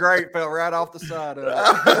did great. Fell right off the side of it.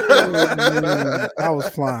 I was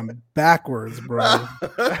flying backwards, bro.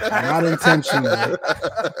 Not intentionally.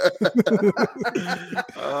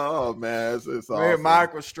 Oh man, it's awesome. Me and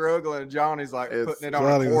Mike was struggling. Johnny's like putting it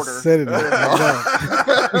on a quarter.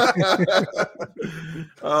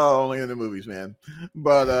 Only in the movies, man.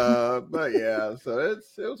 But yeah, so it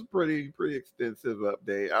was a pretty extensive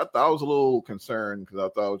update. I thought I was a little concerned because I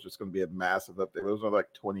thought it was just going to be a massive update. It was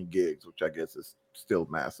like 20 gigs, which I guess is still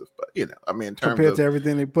massive. But I mean, in terms compared to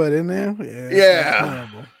everything they put in there, yeah.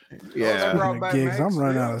 Gigs. I'm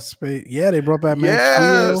running out of space. Yeah, they brought back Max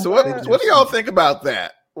Steel. So what do y'all think about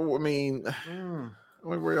that? I mean,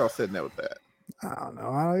 where y'all sitting at with that? I don't know.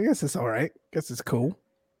 I guess it's all right. I guess it's cool.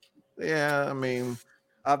 Yeah, I mean,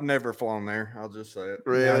 I've never flown there. I'll just say it.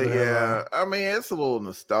 Really? Yeah. I mean, it's a little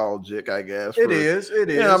nostalgic, I guess. It is. I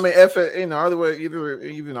mean, all the way,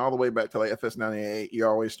 even all the way back to like FS98, you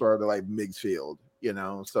always started like Meigs Field,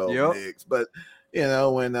 so Meigs. But when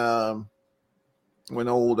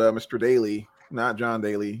old Mr. Daly, not John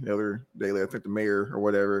Daly, the other Daly, I think the mayor or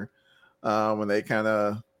whatever, when they kind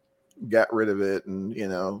of got rid of it, and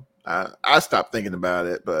I stopped thinking about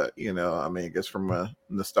it. But I mean, I guess from a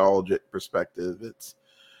nostalgic perspective, it's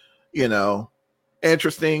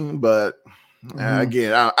interesting. But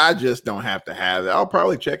again, I just don't have to have it. I'll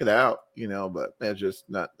probably check it out, but that's just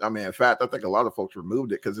not. I mean, in fact, I think a lot of folks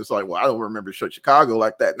removed it because it's like, well, I don't remember Chicago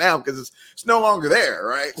like that now because it's no longer there,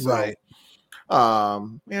 right? So, right. I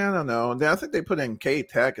don't know. And then I think they put in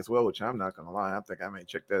K-Tech as well, which I'm not gonna lie. I think I may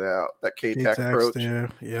check that out. That K-Tech approach. There.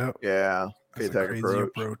 Yep. Yeah. K-Tech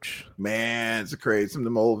approach. Man, it's crazy. Some of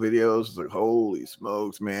them old videos, it's like, holy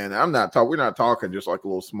smokes, man. We're not talking just like a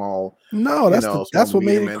little small. No, that's what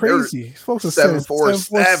made it crazy. Folks are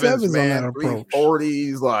 747s, man.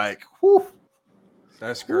 340s, like, whew.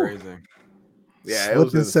 That's crazy. Yeah,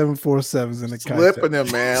 slipping 747s in the slipping them,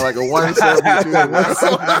 man, like a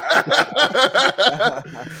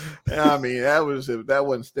 172. I mean, that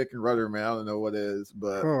wasn't stick and rudder, man. I don't know what it is,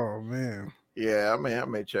 but oh man, yeah, I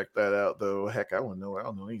may check that out though. Heck, I don't know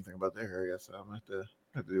anything about that area, so I'm gonna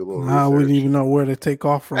have to do a little. I wouldn't even know where to take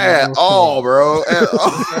off from at all, bro. At all.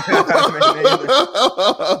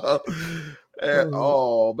 At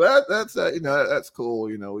all, but that's that's cool.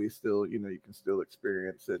 We still you can still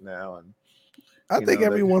experience it now, and I think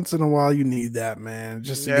every once in a while you need that, man,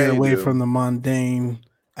 just to get away from the mundane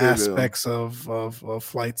aspects of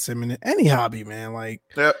flight sim and any hobby, man. Like,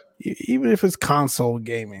 even if it's console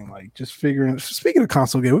gaming, like just speaking of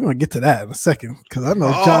console gaming, we're gonna get to that in a second because I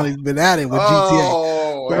know Johnny's been at it with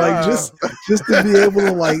GTA. But like just to be able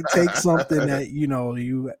to like take something that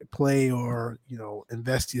you play or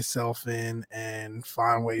invest yourself in and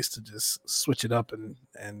find ways to just switch it up and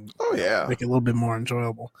make it a little bit more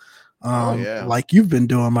enjoyable. Like you've been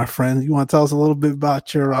doing, my friend. You want to tell us a little bit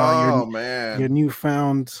about your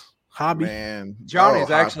newfound hobby? Man, Johnny's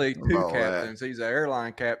actually two captains. He's an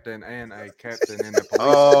airline captain and a captain in the police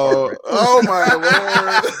department. Oh my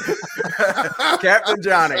lord, Captain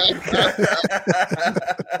Johnny.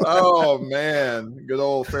 Oh man, good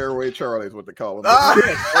old Fairway Charlie is what they call him.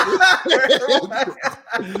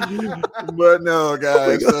 But no,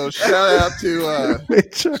 guys. So shout out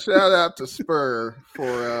to Spur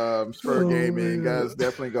for Spur Gaming. Guys,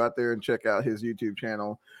 definitely go out there and check out his YouTube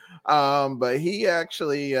channel. But he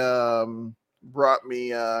actually brought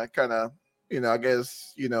me kind of, I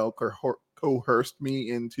guess, coerced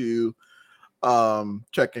me into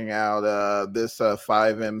checking out this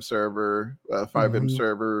 5M server, 5M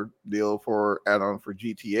server deal for add-on for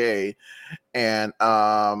GTA, and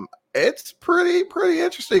it's pretty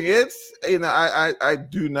interesting. It's I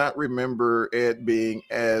do not remember it being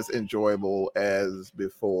as enjoyable as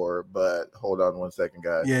before, but hold on one second,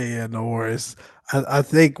 guys. Yeah, no worries. I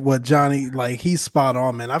think what Johnny, like, he's spot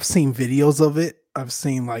on, man. I've seen videos of it. I've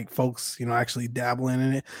seen like folks, actually dabbling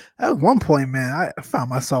in it. At one point, man, I found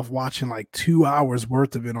myself watching like 2 hours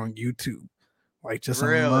worth of it on YouTube. Like, just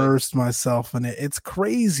immersed myself in it. It's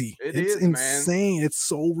crazy. It's insane. Man. It's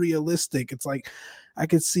so realistic. It's like I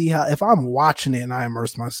could see how, if I'm watching it and I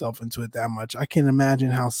immerse myself into it that much, I can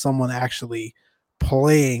imagine how someone actually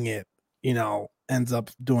playing it, ends up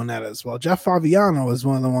doing that as well. Jeff Favignano is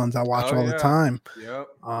one of the ones I watch all the time. Yep.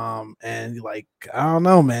 And like, I don't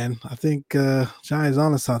know, man. I think Johnny's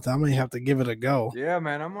onto something. I may have to give it a go. Yeah,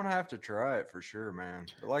 man. I'm gonna have to try it for sure, man.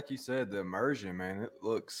 But like you said, the immersion, man, it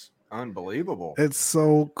looks unbelievable. It's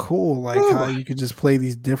so cool, like how you could just play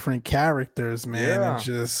these different characters, man, and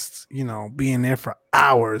just being there for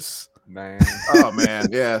hours, man. Oh man,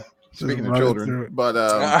 yeah. Speaking of children, but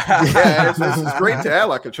yeah, it's great to act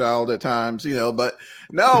like a child at times, But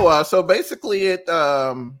no, so basically it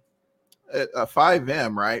a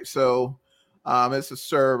 5M, right? So it's a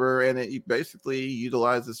server, and it basically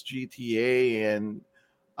utilizes GTA and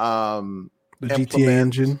the GTA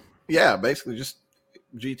engine. Yeah, basically just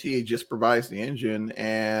GTA just provides the engine,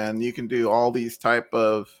 and you can do all these type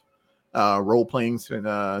of role playing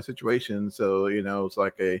situations. So it's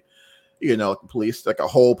like a police, like a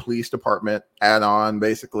whole police department add on,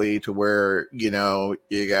 basically, to where you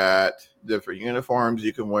got different uniforms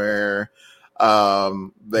you can wear.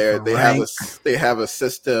 They have a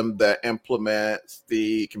system that implements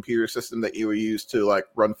the computer system that you were used to, like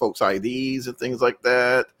run folks' IDs and things like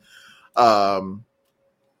that.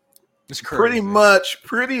 It's pretty much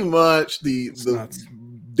the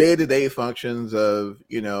day-to-day functions of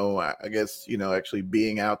I guess actually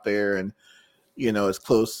being out there and as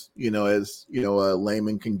close as a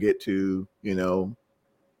layman can get to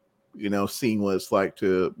seeing what it's like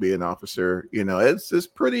to be an officer. It's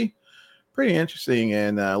pretty interesting,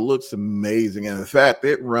 and looks amazing, and in fact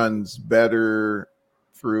it runs better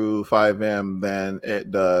through 5M than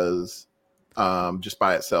it does just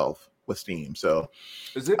by itself with Steam. So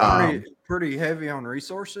is it pretty heavy on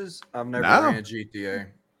resources? I've never ran GTA.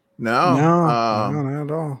 No, not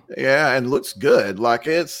at all. Yeah, and looks good. Like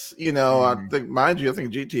it's, I think, mind you, I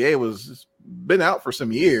think GTA was been out for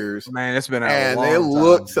some years. Man, it's been out, and it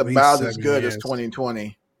looks about as good as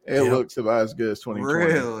 2020. It looks about as good as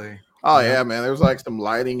 2020. Really? Oh yeah, man. There's like some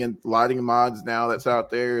lighting mods now that's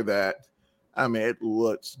out there that, I mean, it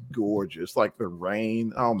looks gorgeous. Like the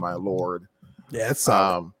rain. Oh my Lord. Yeah, it's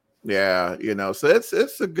yeah, so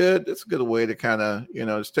it's a good way to kind of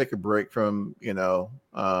just take a break from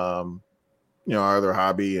our other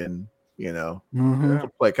hobby and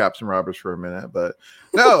play cops and robbers for a minute. But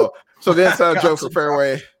no, so the inside joke for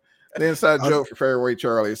Fairway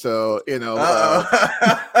Charlie. So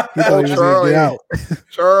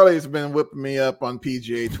Charlie's been whipping me up on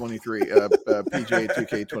PGA 23, PGA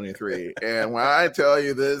 2K23, and when I tell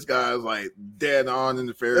you this guy's like dead on in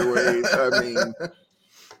the fairways, I mean.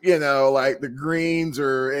 Like the greens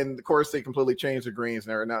and of course they completely changed the greens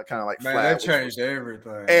and they're not kind of like flat. Man, they changed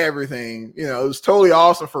everything. Everything. It was totally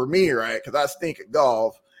awesome for me, right? Because I stink at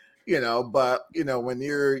golf, but when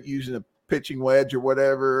you're using a pitching wedge or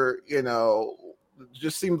whatever,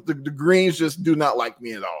 just seems the greens just do not like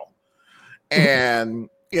me at all. And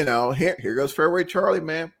here goes Fairway Charlie,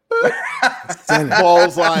 man.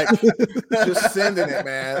 Balls like just sending it,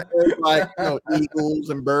 man. It's like eagles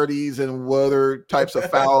and birdies and what other types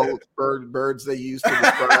of foul birds they use to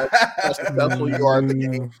describe how successful you are at the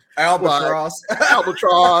game. Albatross, I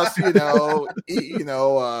don't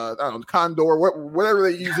know, condor, whatever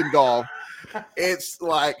they use in golf. It's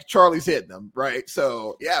like Charlie's hitting them, right?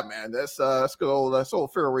 So yeah, man, that's good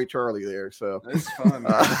old Fairway Charlie there. So it's fun.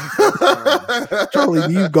 Charlie,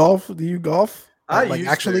 do you golf? I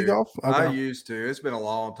golf? Okay. I used to. It's been a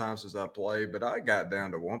long time since I played, but I got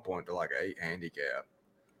down to one point to like 8 handicap.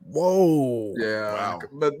 Whoa. Yeah. Wow.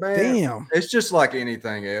 But man, damn, it's just like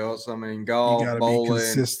anything else. I mean, golf, you gotta bowling, be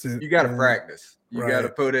consistent. you got to practice. You got to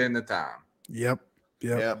put in the time. Yep.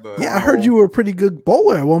 Yeah, I heard you were a pretty good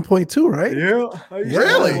bowler at one point too, right? Yeah, I used to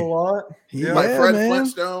Really? bowl a lot. Yeah, like Fred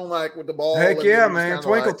Flintstone, like with the ball. Heck yeah, man,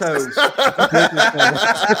 twinkle toes. Yeah,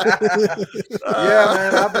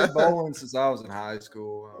 man, I've been bowling since I was in high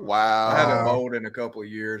school. Wow, I haven't bowled in a couple of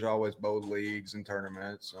years. I always bowled leagues and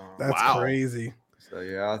tournaments. That's crazy. So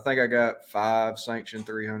yeah, I think I got 5 sanctioned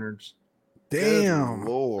 300s. Damn,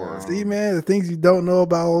 Lord. See, man, the things you don't know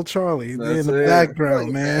about old Charlie in the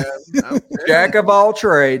background, man. Jack of all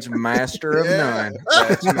trades, master of none.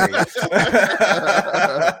 That's me.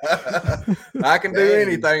 I can do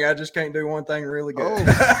anything. I just can't do one thing really good.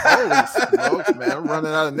 Holy smokes, man! I'm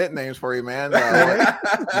running out of nicknames for you, man.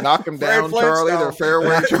 Knock him down, Charlie. The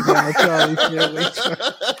fairway Charlie.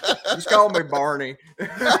 Just call me Barney.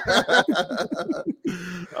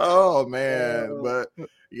 Oh man, but.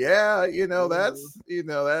 Yeah, that's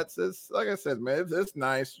it's like I said, man, it's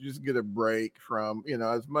nice to just get a break from,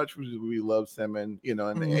 as much as we love Simmons, and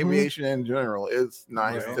the aviation in general, it's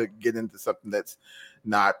nice to get into something that's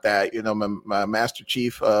not that, my Master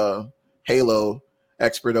Chief Halo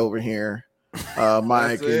expert over here,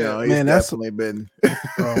 Mike, he's definitely been.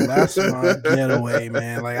 Bro, that's my getaway,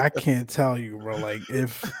 man. Like, I can't tell you, bro. Like,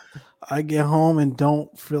 if I get home and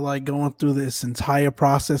don't feel like going through this entire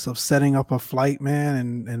process of setting up a flight, man,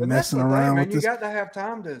 and messing around with this. You got to have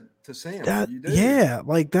time to sim. Yeah,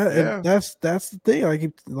 like that. Yeah. That's the thing.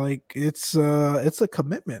 Like it's a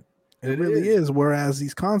commitment. It really is. Whereas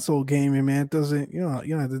these console gaming, man, doesn't.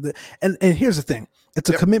 And here's the thing. It's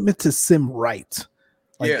a commitment to sim right.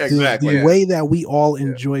 Like exactly. The way that we all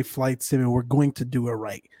enjoy flight sim, we're going to do it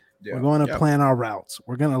right. Yeah. We're going to plan our routes.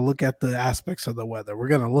 We're going to look at the aspects of the weather. We're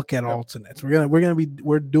going to look at alternates.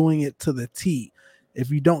 We're doing it to the T.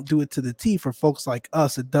 If you don't do it to the T, for folks like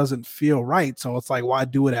us, it doesn't feel right. So it's like, why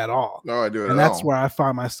do it at all? No, I do it. And that's where I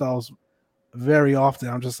find myself very often.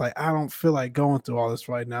 I'm just like, I don't feel like going through all this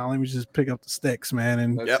right now. Let me just pick up the sticks, man.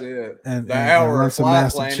 And that's it. And the hour of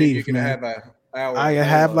flight planning, Chief, you can have a. I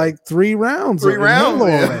have like 3 rounds. 3 rounds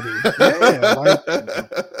already.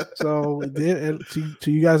 So to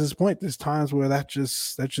you guys' point, there's times where that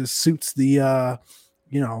just suits the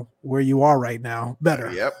where you are right now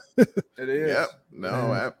better. Yep, it is. Yep.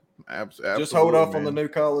 No, absolutely. Just hold off on the new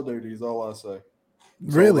Call of Duty is all I say.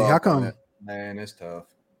 Really? How come? Man, it's tough.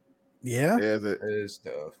 Yeah, it is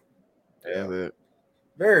tough. Yeah, it.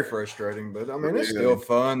 Very frustrating, but I mean it's still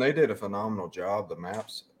fun. They did a phenomenal job. The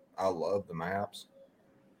maps. I love the maps.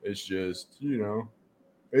 It's just,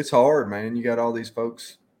 it's hard, man. You got all these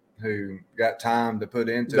folks who got time to put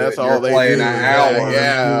into That's it. all You're they playing do. an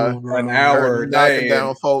hour. An hour a day. Knocking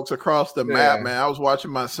down folks across the map, man. I was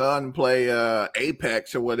watching my son play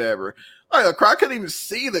Apex or whatever. I couldn't even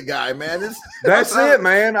see the guy, man. That's it,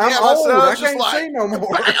 man. I'm old. I can't see no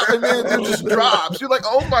more. And then it just drops. You're like,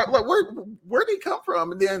 oh my, where did he come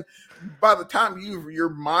from? And then by the time your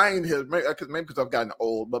mind has, because I've gotten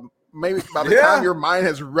old, but maybe by the time your mind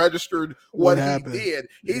has registered what he did,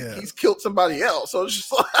 he's killed somebody else. So it's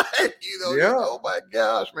just like, oh my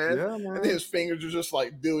gosh, man. Yeah, man. And his fingers are just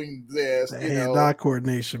like doing this, not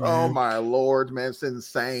coordination, man. Oh my Lord, man. It's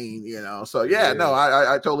insane, So no,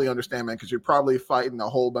 I totally understand, man, because you're probably fighting a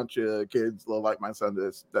whole bunch of kids like my son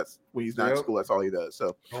does. That's when he's not in school, that's all he does.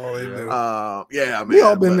 So man. We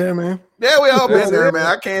all been there, man. Yeah, we all been there, man.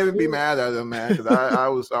 I can't even be mad at him, man, because I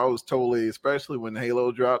was totally, especially when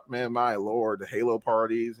Halo dropped, man. My Lord, the Halo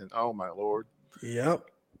parties, and oh my Lord. Yep.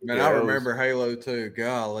 Man, I remember Halo 2.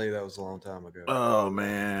 Golly, that was a long time ago. Oh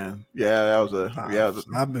man, yeah, that was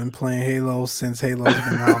I've been playing Halo since Halo's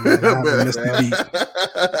been out, man. I haven't missed a beat.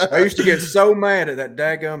 I used to get so mad at that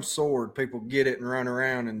daggum sword. People get it and run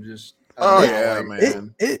around and just.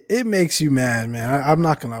 Man. It makes you mad, man. I'm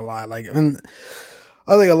not gonna lie. Like, and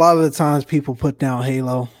I think a lot of the times people put down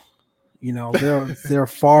Halo. They're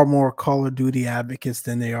far more Call of Duty advocates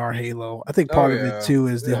than they are Halo. I think part of it too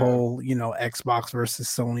is the whole, Xbox versus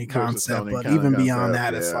Sony concept. But even beyond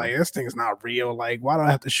that, it's like, this thing's not real. Like, why do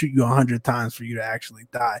I have to shoot you 100 times for you to actually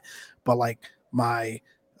die? But like my,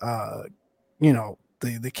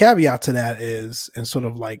 the caveat to that is, and sort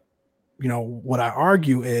of like, what I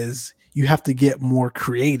argue is you have to get more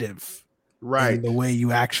creative, right, in the way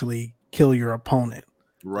you actually kill your opponent,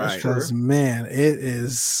 right? Because man, it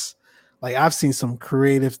is. Like, I've seen some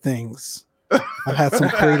creative things. I've had some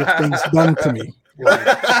creative things done to me. Like,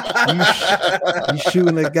 you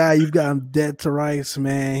shooting a guy, you've got him dead to rights,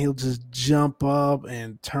 man. He'll just jump up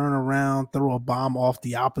and turn around, throw a bomb off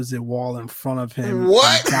the opposite wall in front of him,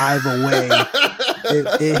 what? Dive away,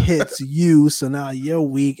 it hits you, so now you're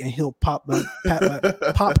weak, and he'll pop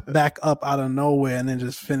back up out of nowhere and then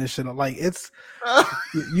just finish it. Like it's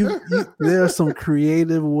there are some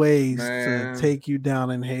creative ways to take you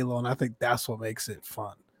down in Halo, and I think that's what makes it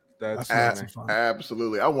fun. That's fun.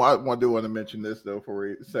 Absolutely. I want to mention this though before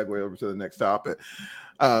we segue over to the next topic.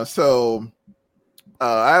 So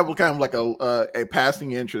I have kind of like a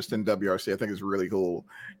passing interest in WRC. I think it's really cool.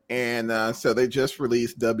 And so they just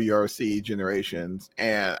released WRC Generations,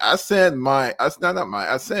 and I sent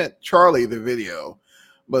Charlie the video.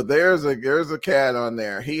 But there's a cat on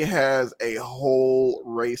there. He has a whole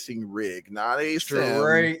racing rig, not a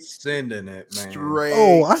straight sending it, man. Straight.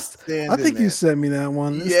 Oh, I think you sent me that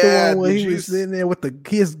one. It's the one where he was sitting there with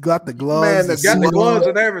he's got the gloves. Man, got the gloves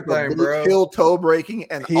and everything, bro. Heel toe breaking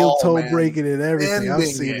and breaking and everything. I've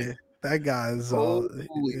seen it. That guy is he's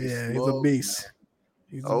a beast.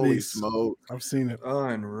 He's a beast. Smoke. I've seen it.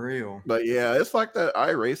 Unreal. But yeah, it's like the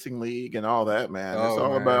iRacing League and all that, man. It's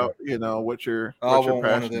all about, what your passion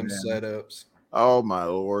one of them setups. Oh my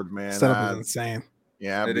Lord, man. Setup is insane.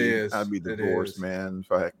 Yeah, I'd be divorced, man. In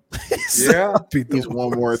fact, he's one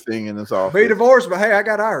more thing in this office. Be divorced, but hey, I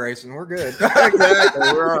got iRacing. We're good.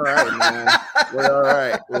 Exactly. We're all right, man. We're all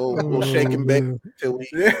right. We'll shake and bake till we.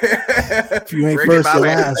 If you ain't first, you're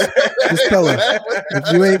last. Just tell him.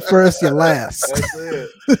 If you ain't first, you're last. That's it.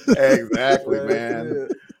 Exactly, man.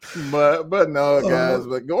 But no, guys.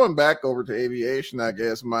 But going back over to aviation, I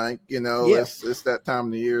guess, Mike. It's that time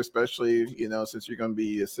of the year, especially since you're going to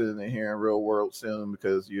be sitting in here in real world soon,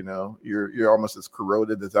 because you're almost as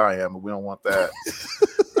corroded as I am, but we don't want that.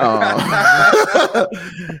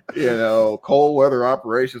 Cold weather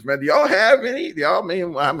operations, man. Do y'all have any?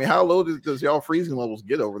 How low does y'all freezing levels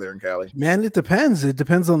get over there in Cali? Man, it depends. It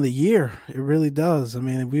depends on the year. It really does. I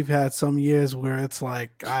mean, we've had some years where it's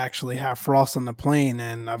like I actually have frost on the plane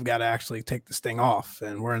and I've got to actually take this thing off,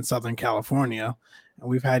 and we're in Southern California, and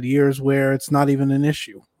we've had years where it's not even an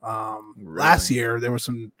issue. Last year there were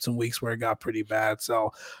some weeks where it got pretty bad.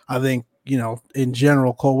 So I think, in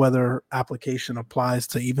general, cold weather application applies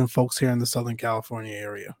to even folks here in the Southern California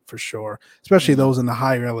area for sure, especially those in the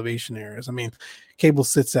higher elevation areas. I mean, Cable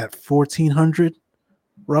sits at 1,400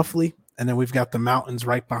 roughly, and then we've got the mountains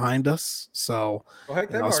right behind us. So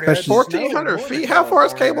especially 1,400 feet. How far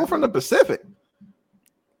is Cable from the Pacific?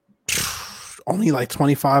 Only like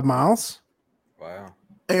 25 miles. Wow.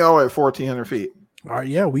 And y'all at 1,400 feet. All right,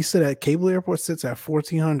 yeah, we sit at Cable Airport sits at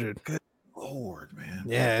 1,400. Good Lord, man.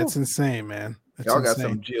 Yeah, it's insane, man. Y'all got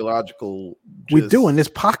some geological. We do, and there's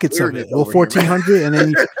pockets of it. Well, 1,400, and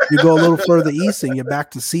then you go a little further east, and you're back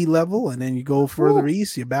to sea level, and then you go further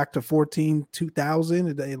east, you're back to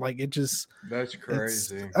 2,000. Like it just. That's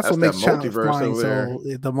crazy. That's what makes flying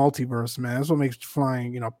the multiverse, man. That's what makes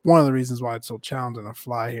flying. One of the reasons why it's so challenging to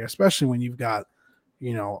fly here, especially when you've got,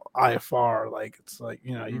 IFR. Like it's like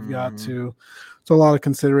you've got to. It's a lot of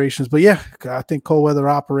considerations, but yeah, I think cold weather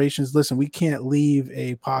operations. Listen, we can't leave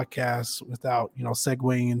a podcast without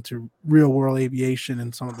segueing into real world aviation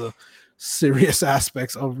and some of the serious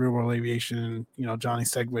aspects of real world aviation. And Johnny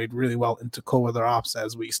segued really well into cold weather ops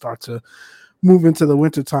as we start to move into the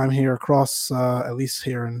wintertime here across, at least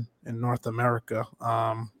here in North America,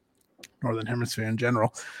 Northern Hemisphere in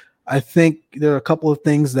general. I think there are a couple of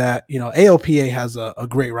things that, AOPA has a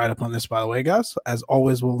great write-up on this, by the way, guys. As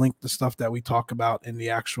always, we'll link the stuff that we talk about in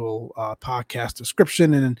the actual podcast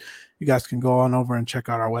description, and you guys can go on over and check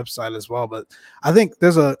out our website as well. But I think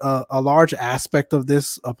there's a large aspect of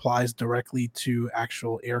this applies directly to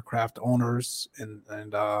actual aircraft owners and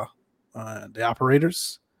the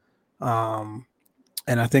operators.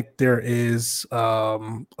 And I think there is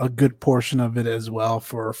a good portion of it as well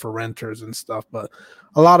for renters and stuff, but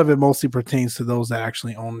a lot of it mostly pertains to those that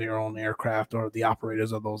actually own their own aircraft or the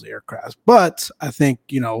operators of those aircrafts. But I think,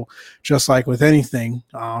 just like with anything,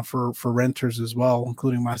 for renters as well,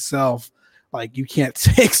 including myself, like you can't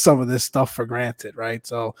take some of this stuff for granted, right?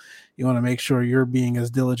 So you want to make sure you're being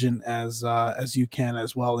as diligent as you can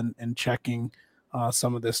as well in checking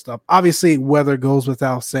some of this stuff. Obviously, weather goes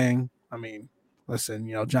without saying. I mean,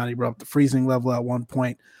 listen, Johnny brought up the freezing level at one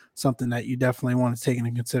point, something that you definitely want to take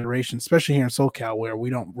into consideration, especially here in SoCal, where we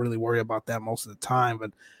don't really worry about that most of the time.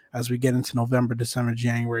 But as we get into November, December,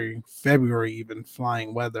 January, February, even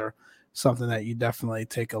flying weather, something that you definitely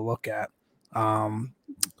take a look at. I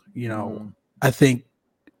think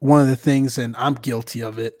one of the things, and I'm guilty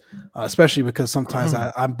of it, especially because sometimes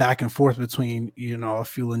I'm back and forth between, a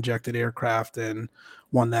fuel injected aircraft and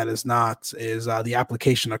one that is not, is the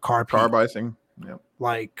application of carb icing. Yep.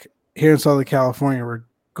 Like here in Southern California,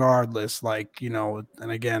 regardless,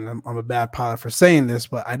 and again, I'm a bad pilot for saying this,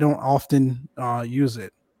 but I don't often use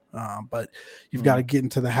it. But you've got to get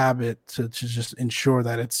into the habit to just ensure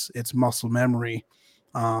that it's muscle memory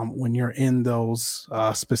when you're in those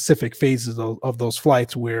specific phases of those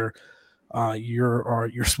flights where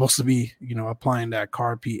you're supposed to be, applying that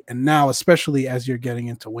carb heat. And now, especially as you're getting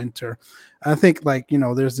into winter, I think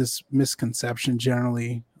there's this misconception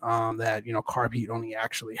generally that carb heat only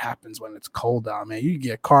actually happens when it's cold out, man. You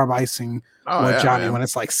get carb icing, Johnny, man, when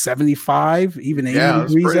it's like 75, even 80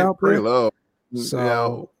 degrees out there. Pretty low.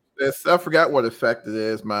 So I forgot what effect it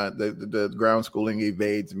is. The ground schooling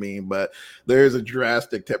evades me, but there is a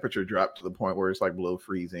drastic temperature drop to the point where it's like below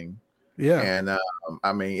freezing. Yeah. And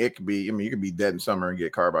it could be, you could be dead in summer and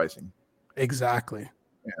get carb icing. Exactly.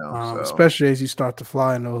 Especially as you start to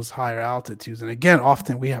fly in those higher altitudes. And again,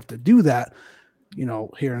 often we have to do that,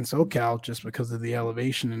 here in SoCal, just because of the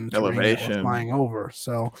elevation and the terrain that we're flying over.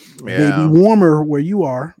 So maybe warmer where you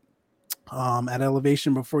are at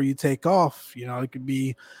elevation before you take off. It could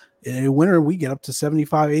be in winter, we get up to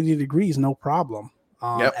 75, 80 degrees, no problem.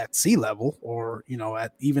 At sea level, or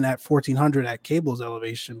even at 1400 at cable's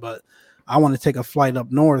elevation. But I want to take a flight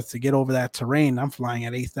up north to get over that terrain. I'm flying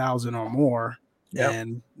at 8,000 or more.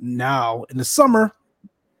 And now in the summer,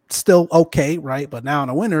 still okay, right? But now in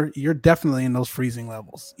the winter, you're definitely in those freezing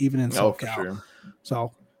levels, even in SoCal. For sure.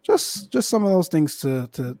 So just some of those things to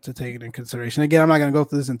take into consideration. Again, I'm not going to go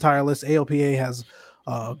through this entire list. ALPA has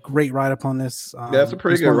a great write-up on this. That's a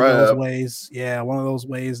pretty good write-up. One of those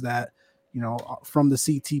ways that from the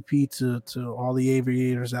CTP to all the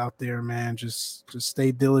aviators out there, man, just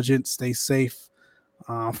stay diligent, stay safe.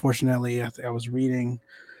 Unfortunately, I was reading,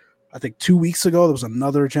 I think 2 weeks ago, there was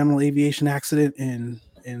another general aviation accident in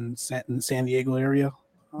San Diego area.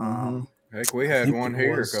 Heck, we had one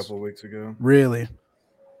here a couple of weeks ago. Really?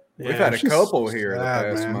 We've had a couple here the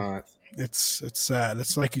past month. It's sad.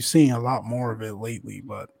 It's like you're seeing a lot more of it lately,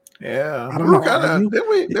 but yeah, I don't know. Then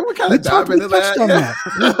we kind of dive into that.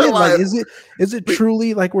 Like, is it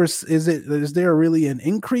truly like is there really an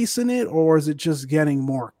increase in it, or is it just getting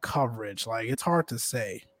more coverage? Like, it's hard to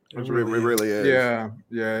say. It really is. Yeah,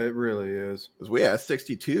 it really is. Because we had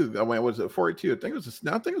 62. I mean, was it 42? I think it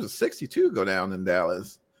was a 62 go down in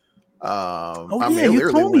Dallas. You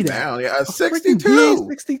told me that. Down. Yeah, 62.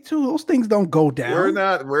 62. Those things don't go down. We're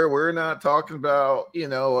not talking about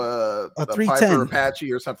a 310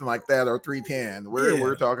 Apache or something like that, or 310.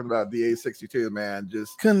 We're talking about the A62, man.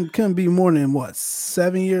 Just couldn't be more than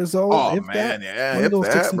 7 years old. Oh man, yeah. When those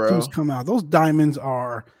 62s come out, those diamonds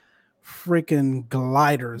are freaking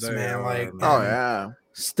gliders, man.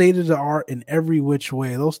 State of the art in every which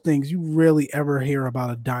way. Those things, you rarely ever hear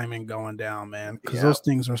about a diamond going down, man, because those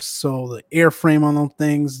things are the airframe on those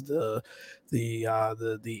things, the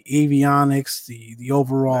avionics, the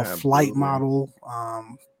overall flight model,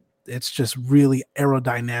 it's just really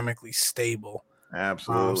aerodynamically stable.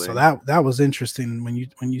 Absolutely. So that was interesting when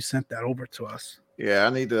you sent that over to us. Yeah,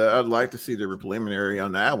 I'd like to see the preliminary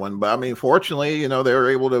on that one. But I mean, fortunately, they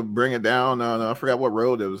were able to bring it down on, I forgot what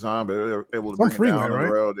road it was on, but they were able to bring it down on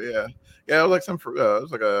the road. Yeah. Yeah, it was like it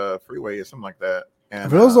was like a freeway or something like that.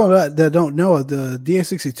 And for those that don't know, the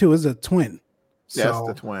DA62 is a twin. That's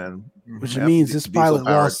the twin. Which means this pilot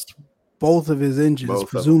lost both of his engines,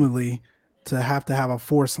 presumably, to have a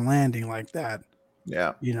forced landing like that.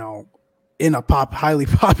 Yeah. In a highly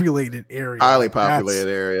populated area.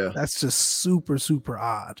 That's just super, super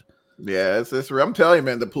odd. Yeah, I'm telling you,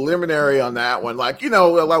 man, the preliminary on that one,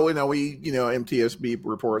 MTSB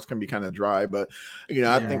reports can be kind of dry, but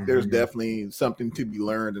I think there's definitely something to be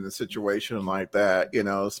learned in a situation like that,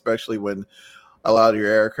 especially when a lot of your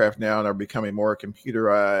aircraft now are becoming more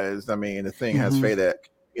computerized. I mean, the thing has FADEC,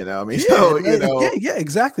 Yeah,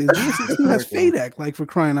 exactly. The DA62 has FADEC, like, for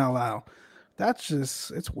crying out loud. That's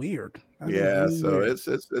just, it's weird. It's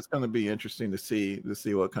going to be interesting to see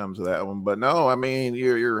what comes of that one. But no, I mean,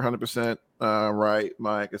 you're 100% right,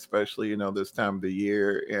 Mike, especially this time of the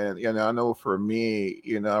year. And I know for me,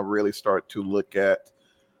 I really start to look at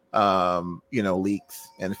leaks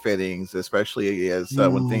and fittings, especially as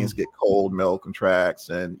when things get cold, metal contracts,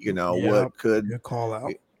 and what could good call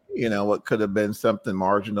out. What could have been something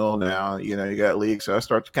marginal. Now, you got leaks. So I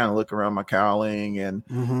start to kind of look around my cowling and,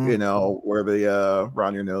 where the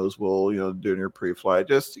around your nose will, during your pre-flight,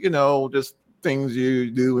 just things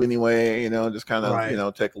you do anyway, just kind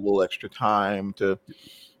of, take a little extra time to,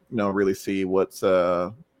 really see what's,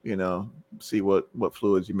 see what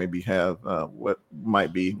fluids you maybe have, what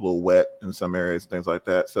might be a little wet in some areas, things like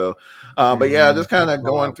that. So, but yeah, just kind of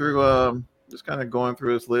going through, this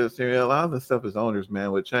list here. Yeah, a lot of this stuff is owners,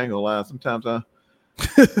 man, which I ain't gonna lie. Sometimes I'm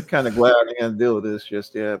kind of glad I didn't deal with this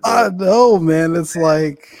just yet. I know, man. It's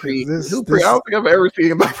like I don't think I've ever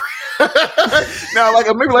seen about Now, like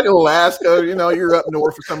maybe like Alaska, you're up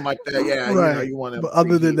north or something like that. Yeah, right. You want to. But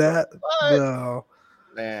other than that, no.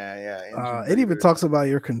 Man, yeah. It even talks about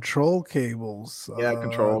your control cables. Yeah,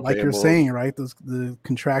 control like cables. you're saying, right? The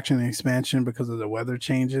contraction and expansion because of the weather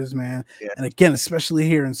changes, man. Yeah. And again, especially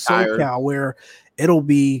here in SoCal, where it'll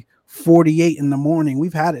be 48 in the morning.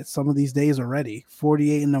 We've had it some of these days already.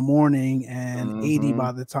 48 in the morning and 80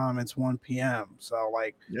 by the time it's 1 p.m. So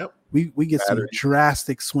like, we get some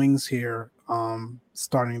drastic swings here,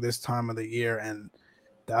 starting this time of the year, and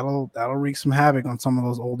that'll wreak some havoc on some of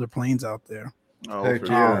those older planes out there. Oh,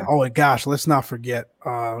 yeah. Oh, and gosh, let's not forget.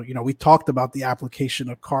 We talked about the application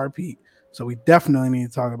of carb heat, so we definitely need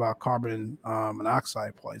to talk about carbon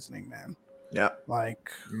monoxide poisoning, man. Yeah, like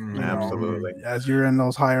absolutely. As you're in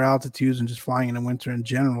those higher altitudes and just flying in the winter in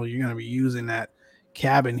general, you're going to be using that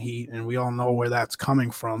cabin heat, and we all know where that's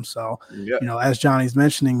coming from. So, as Johnny's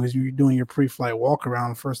mentioning, as you're doing your pre-flight walk around,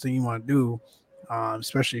 the first thing you want to do,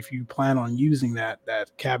 especially if you plan on using that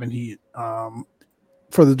cabin heat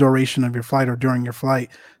for the duration of your flight or during your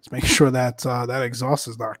flight, is make sure that that exhaust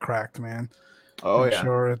is not cracked, man. Make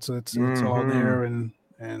sure it's all there and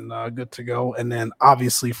good to go. And then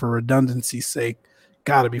obviously for redundancy's sake,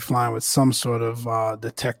 got to be flying with some sort of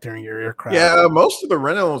detector in your aircraft. Yeah, most of the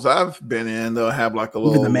rentals I've been in, they'll have like a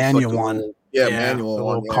little, even the manual one. Manual the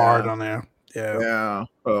one, little card on there. Yeah.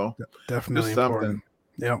 Oh, definitely important.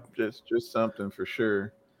 Yep. Just something for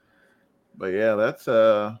sure. But yeah, that's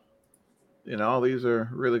all these are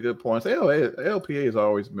really good points. ALPA has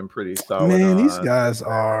always been pretty solid. Man, these guys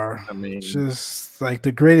are just like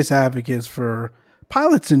the greatest advocates for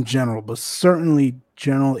pilots in general, but certainly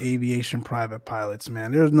general aviation private pilots,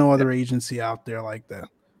 man. There's no other agency out there like that.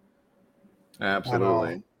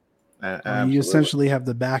 Absolutely. I mean, you essentially have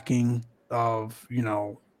the backing of,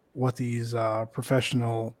 what these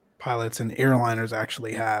professional pilots and airliners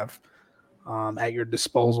actually have at your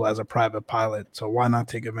disposal as a private pilot. So why not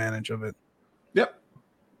take advantage of it? Yep,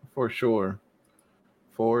 for sure.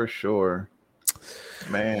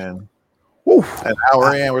 Man. Woo. An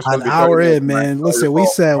hour in, we're an hour in, man. Listen, we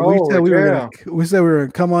said we were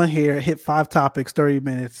gonna come on here, hit 5 topics, 30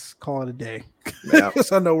 minutes, call it a day.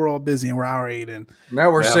 Because I know we're all busy and we're hour 8 in. Now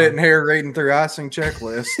we're sitting here reading through icing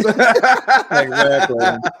checklist. Exactly.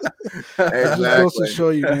 It goes to show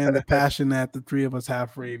you, man, the passion that the 3 of us have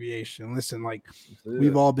for aviation. Listen, like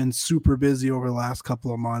we've all been super busy over the last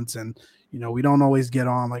couple of months, and we don't always get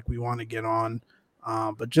on like we want to get on.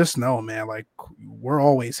 But just know, man, like we're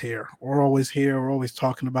always here. We're always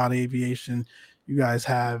talking about aviation. You guys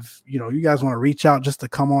have, you guys want to reach out just to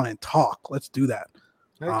come on and talk. Let's do that.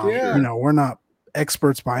 We're not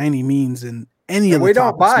experts by any means in any of the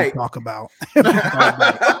topics we talk about.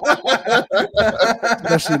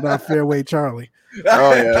 Especially about Fairway Charlie.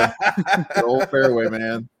 Oh yeah, the old Fairway,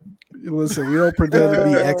 man. Listen, we don't pretend to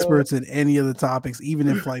be experts in any of the topics, even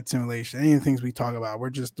in flight simulation, any of the things we talk about. We're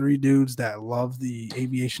just 3 dudes that love the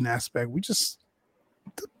aviation aspect. We just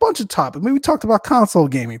a bunch of topics. I mean, we talked about console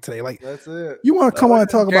gaming today. Like, that's it. You want to come on and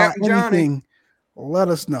talk about anything? Let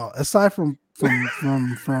us know. Aside from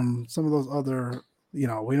some of those other, we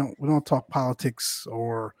don't talk politics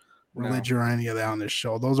or religion or any of that on this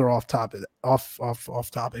show. Those are off topic.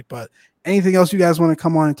 But anything else you guys want to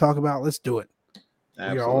come on and talk about? Let's do it.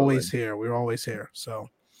 Absolutely. We're always here. So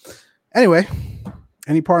anyway,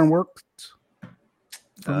 any parting words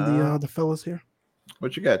from the fellas here?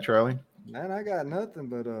 What you got, Charlie? Man, I got nothing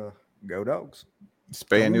but go dogs.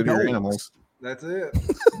 Spay and neuter your animals. That's it.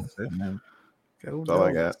 That's it, man. That's all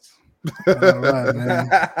I got. All right, man.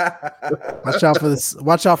 Watch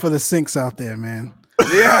out for the sinks out there, man.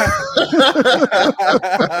 Yeah.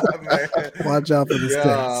 Watch out for the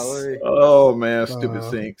sinks. Oh man, stupid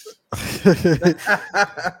sinks.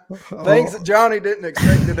 Things that Johnny didn't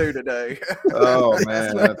expect to do today. Oh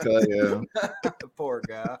man, I tell you. Poor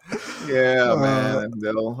guy. Yeah, man.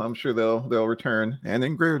 I'm sure they'll return and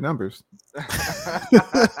in greater numbers. All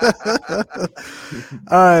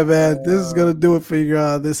right, man. This is gonna do it for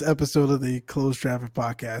you. This episode of the Closed Traffic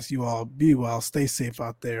Podcast. You all be well, stay safe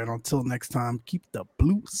out there, and until next time, keep the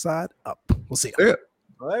blue side up. We'll see you.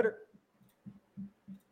 Later.